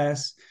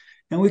US.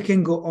 And we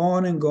can go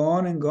on and go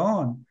on and go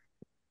on.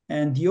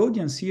 And the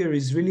audience here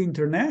is really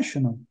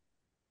international.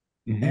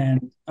 Mm-hmm.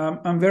 And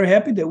I'm very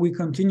happy that we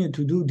continue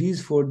to do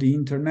this for the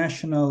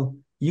international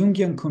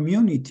Jungian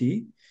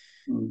community,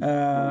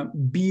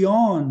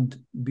 beyond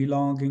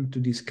belonging to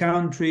this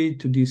country,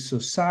 to this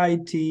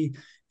society.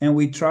 And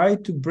we try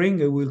to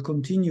bring, and we'll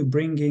continue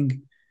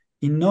bringing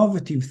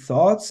innovative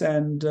thoughts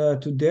and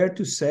to dare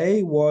to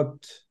say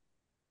what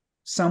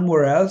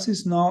somewhere else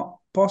is not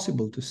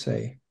possible to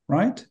say,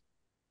 right?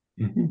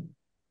 Mm-hmm.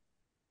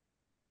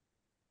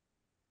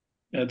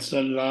 That's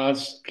the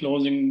last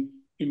closing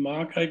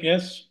remark, I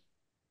guess.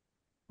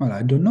 Well,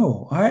 I don't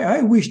know.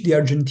 I wish the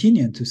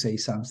Argentinian to say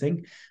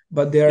something,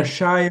 but they are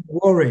shy and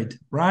worried,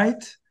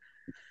 right?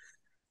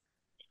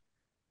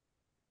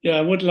 Yeah,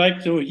 I would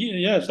like to hear.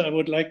 Yes, I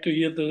would like to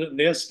hear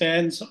their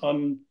stance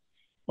on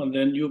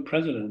their new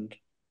president.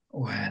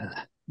 Well,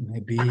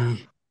 maybe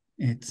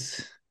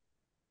it's.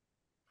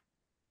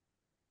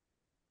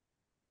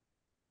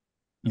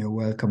 You're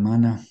welcome,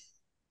 Ana.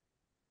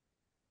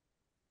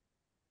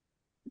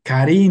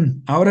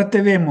 Karin, ahora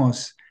te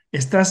vemos.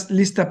 ¿Estás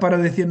lista para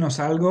decirnos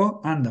algo?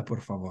 Anda,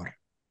 por favor.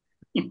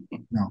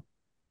 No.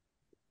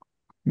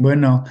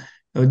 Bueno,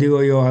 os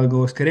digo yo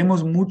algo. Os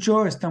queremos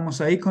mucho,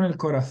 estamos ahí con el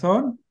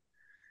corazón.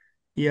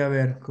 Y a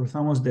ver,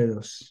 cruzamos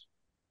dedos.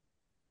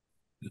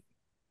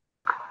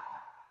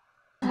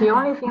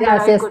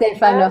 Gracias,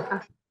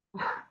 Stefano.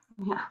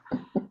 Yeah.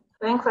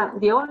 Thanks.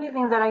 The only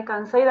thing that I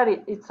can say that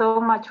it's so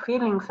much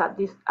feelings at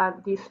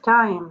this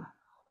time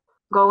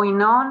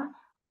going on,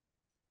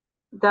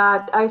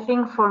 that I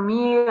think for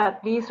me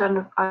at least,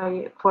 and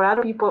for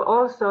other people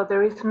also,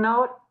 there is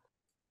not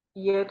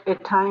yet a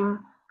time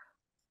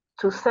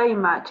to say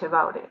much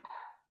about it.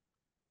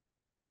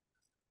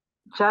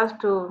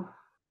 Just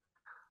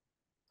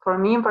for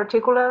me in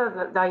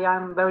particular, that I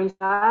am very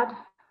sad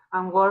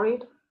and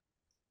worried.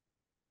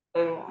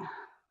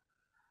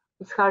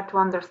 It's hard to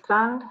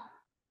understand.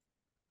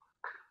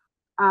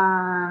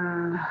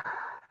 And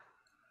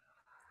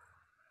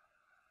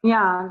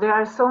yeah, there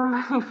are so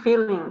many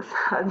feelings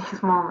at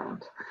this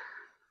moment.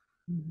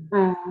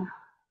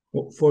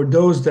 For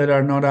those that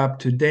are not up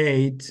to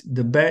date,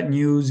 the bad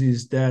news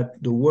is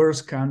that the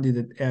worst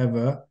candidate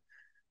ever,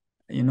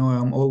 you know,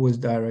 I'm always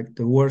direct,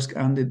 the worst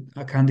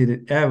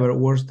candidate ever,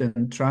 worse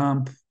than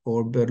Trump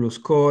or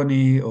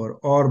Berlusconi or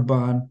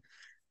Orban,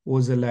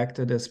 was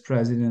elected as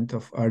president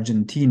of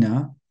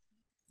Argentina.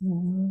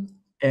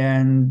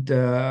 And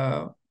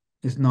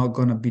it's not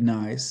going to be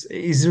nice.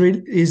 Is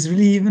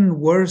really even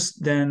worse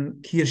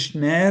than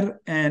Kirchner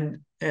and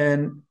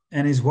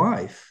his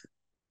wife.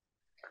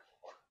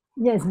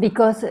 Yes,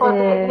 because with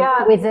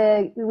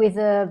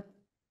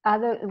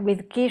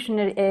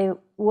Kirchner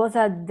was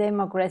a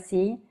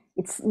democracy.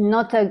 It's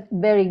not a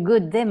very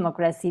good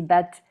democracy,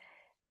 but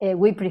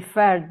we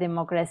prefer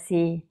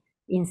democracy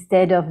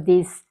instead of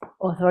this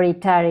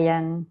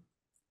authoritarian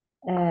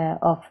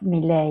of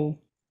Milei.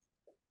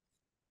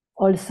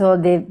 Also,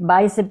 the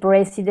vice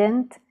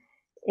president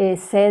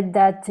said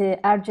that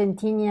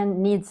Argentinian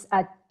needs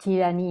a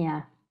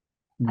tyranny.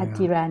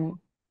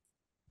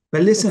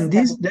 But listen,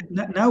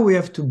 now we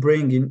have to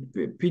bring in,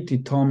 pity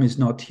Tom is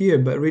not here,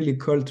 but really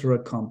cultural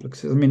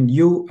complexes. I mean,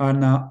 you,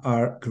 Anna,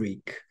 are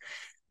Greek.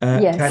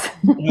 Yes.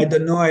 I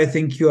don't know, I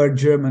think you are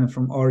German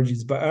from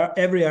origins, but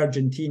every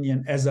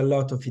Argentinian has a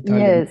lot of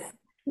Italian. Yes,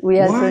 we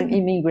are from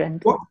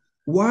immigrant.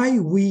 Why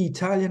we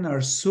Italians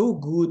are so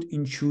good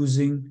in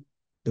choosing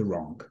the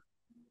wrong?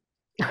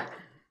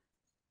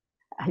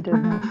 I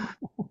don't know.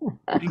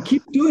 And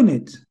keep doing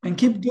it,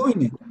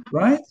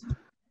 right?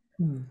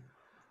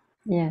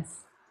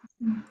 Yes.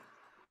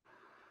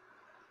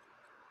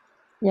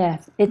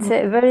 Yes, it's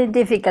a very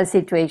difficult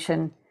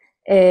situation.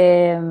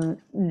 The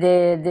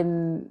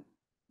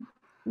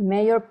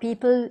mayor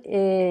people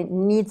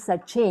needs a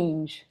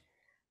change,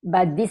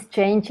 but this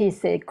change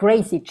is a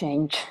crazy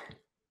change.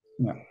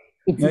 Yeah.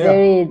 It's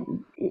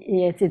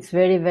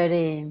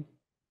very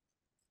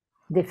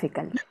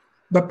difficult.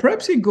 But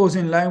perhaps it goes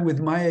in line with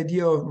my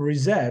idea of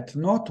reset,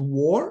 not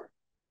war,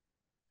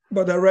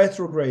 but a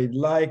retrograde,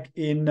 like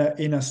in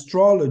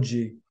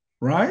astrology,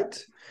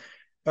 right?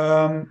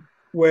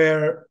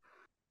 Where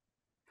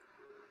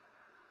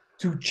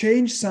to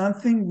change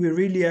something, we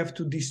really have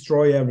to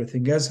destroy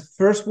everything. As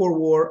First World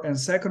War and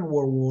Second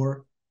World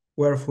War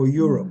were for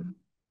Europe,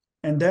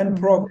 and then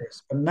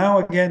progress. But now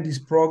again, this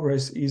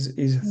progress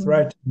is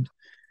threatened.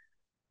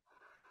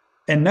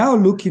 And now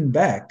looking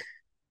back,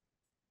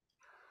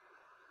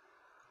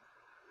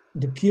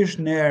 the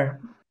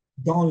Kirchner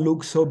don't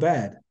look so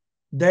bad.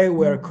 They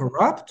were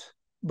corrupt,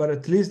 but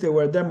at least they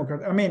were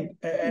Democrat. I mean,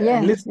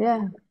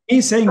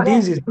 me saying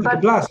this is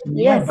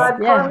blasphemy. But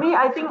for me,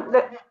 I think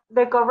that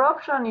the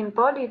corruption in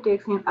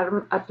politics,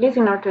 at least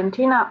in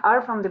Argentina,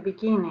 are from the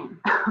beginning.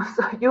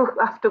 So you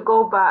have to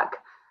go back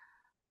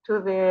to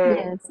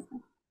the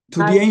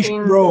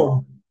ancient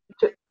Rome.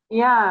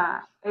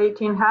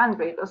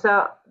 1800.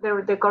 So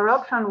the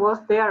corruption was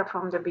there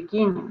from the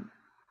beginning.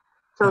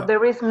 So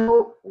there is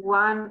no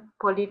one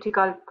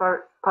political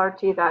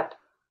party that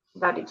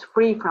is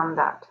free from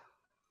that.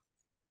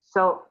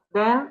 So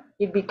then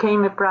it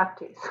became a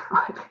practice,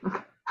 I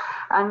think.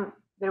 And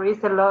there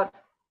is a lot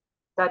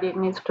that it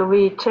needs to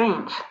be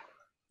changed.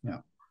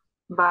 Yeah.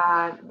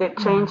 But the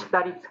change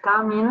that is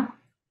coming,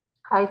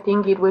 I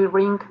think it will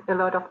bring a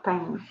lot of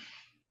pain.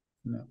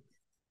 Yeah.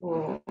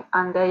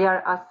 And they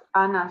are, as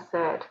Anna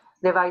said,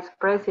 the vice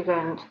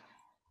president,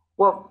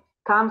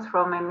 comes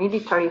from a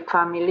military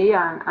family,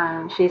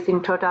 and she's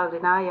in total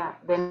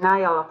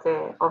denial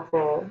of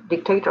the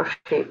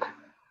dictatorship.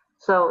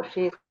 So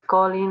she's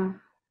calling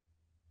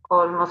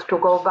almost to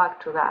go back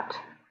to that.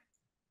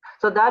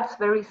 So that's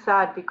very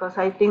sad, because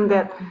I think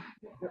that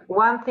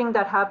one thing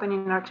that happened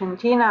in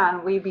Argentina,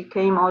 and we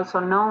became also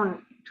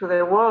known to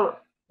the world,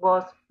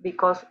 was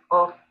because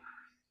of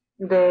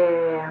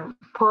the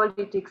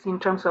politics in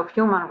terms of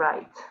human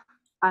rights.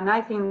 And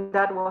I think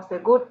that was a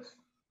good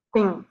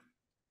thing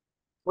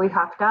we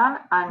have done,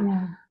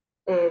 and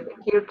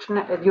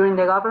Kirchner, during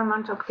the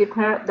government of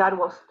Kirchner, that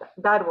was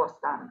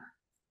done.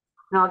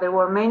 Now there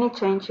were many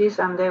changes,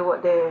 and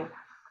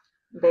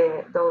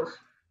those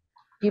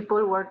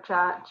people were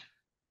charged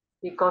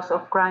because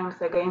of crimes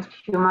against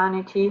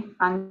humanity,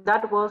 and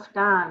that was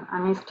done,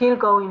 and it's still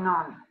going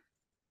on.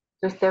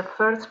 So it's the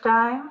first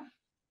time.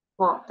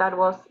 Well, that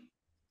was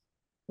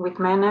with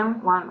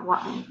Menem,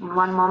 in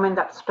one moment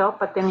that stopped,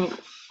 but then it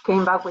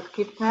came back with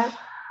Kirchner,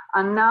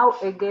 and now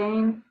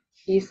again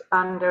is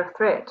under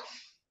threat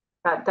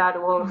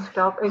that will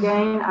stop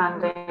again.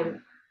 And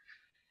then,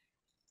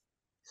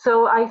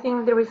 so I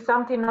think there is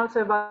something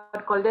also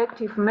about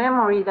collective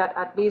memory that,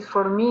 at least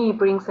for me,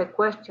 brings a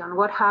question: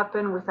 what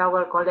happened with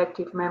our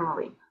collective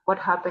memory? What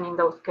happened in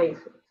those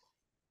cases?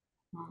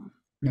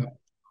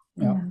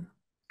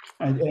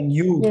 And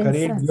you,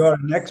 Karin, you are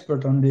an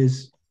expert on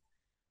this.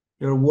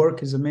 Your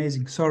work is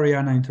amazing. Sorry,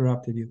 Anna,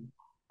 interrupted you.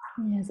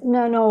 Yes.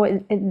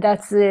 No.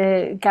 That's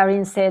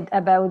Karin said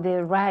about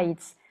the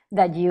rights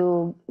that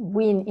you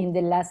win in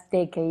the last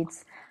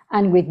decades,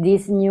 and with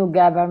this new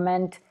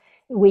government,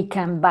 we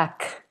come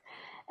back,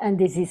 and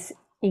this is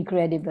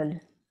incredible.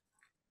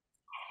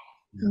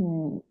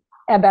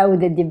 About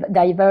the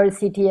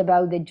diversity,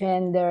 about the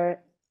gender,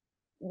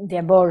 the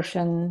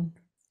abortion,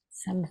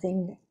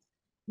 something.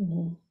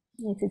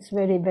 It's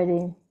very,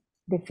 very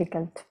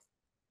difficult.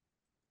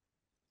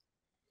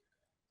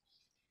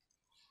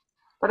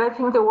 But I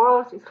think the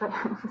world is like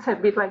it's a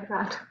bit like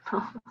that.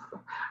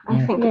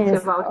 I think Yes,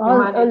 it's about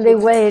all humanity. the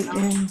way. You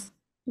know?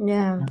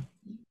 Yeah.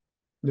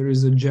 There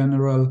is a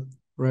general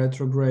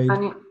retrograde.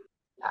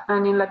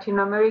 And in Latin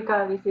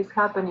America, this is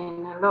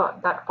happening a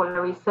lot. That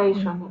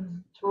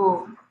polarization is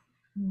true.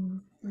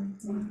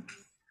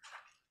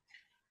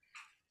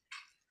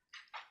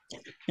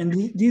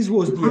 And this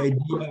was the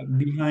idea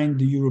behind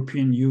the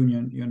European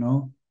Union, you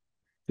know,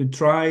 to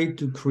try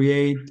to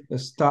create a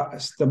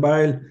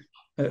stable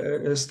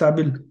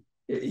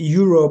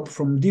Europe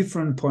from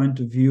different point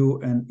of view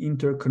and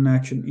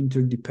interconnection,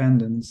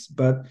 interdependence.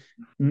 But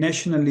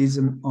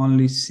nationalism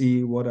only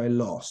see what I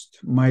lost,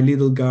 my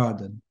little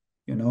garden,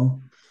 you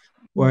know,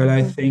 while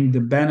I think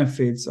the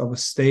benefits of a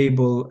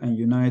stable and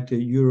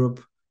united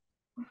Europe,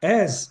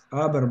 as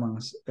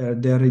Habermas,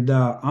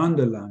 Derrida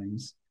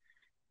underlines,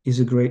 is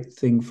a great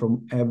thing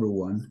from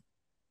everyone.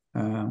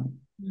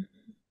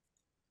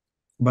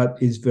 But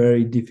it's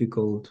very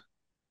difficult,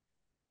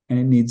 and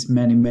it needs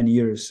many, many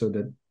years so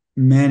that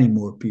many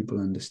more people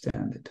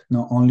understand it.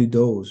 Not only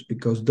those,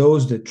 because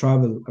those that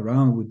travel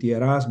around with the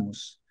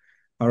Erasmus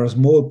are a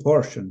small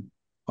portion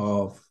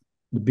of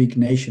the big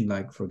nation,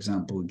 like, for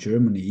example,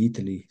 Germany,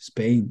 Italy,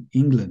 Spain,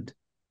 England.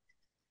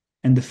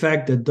 And the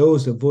fact that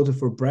those that voted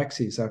for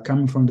Brexit are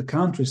coming from the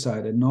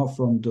countryside and not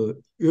from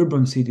the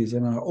urban cities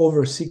and are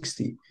over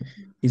 60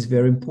 is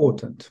very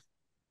important.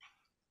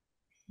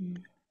 I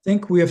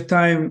think we have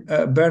time,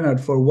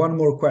 Bernard, for one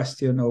more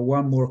question or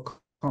one more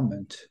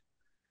comment.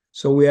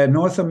 So we are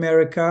North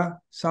America,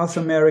 South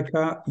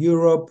America,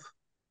 Europe.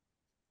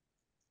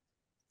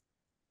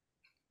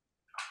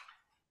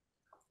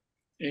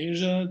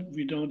 Asia,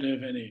 we don't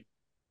have any.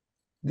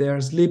 They are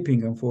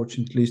sleeping,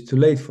 unfortunately. It's too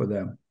late for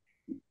them.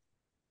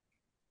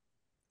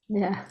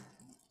 Yeah.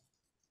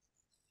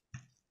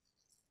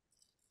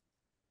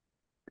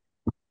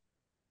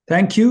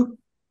 Thank you.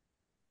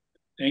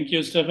 Thank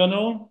you,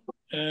 Stefano.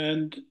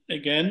 And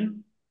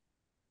again,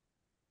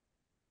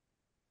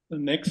 the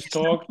next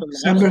talk, the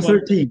December last one,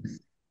 13th.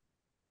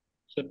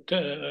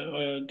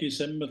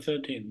 December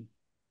 13th.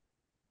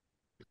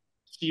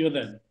 See you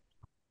then.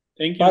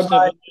 Thank you, Bye-bye.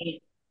 Stefano.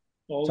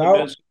 All the Ciao.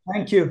 best.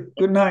 Thank you.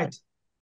 Good night.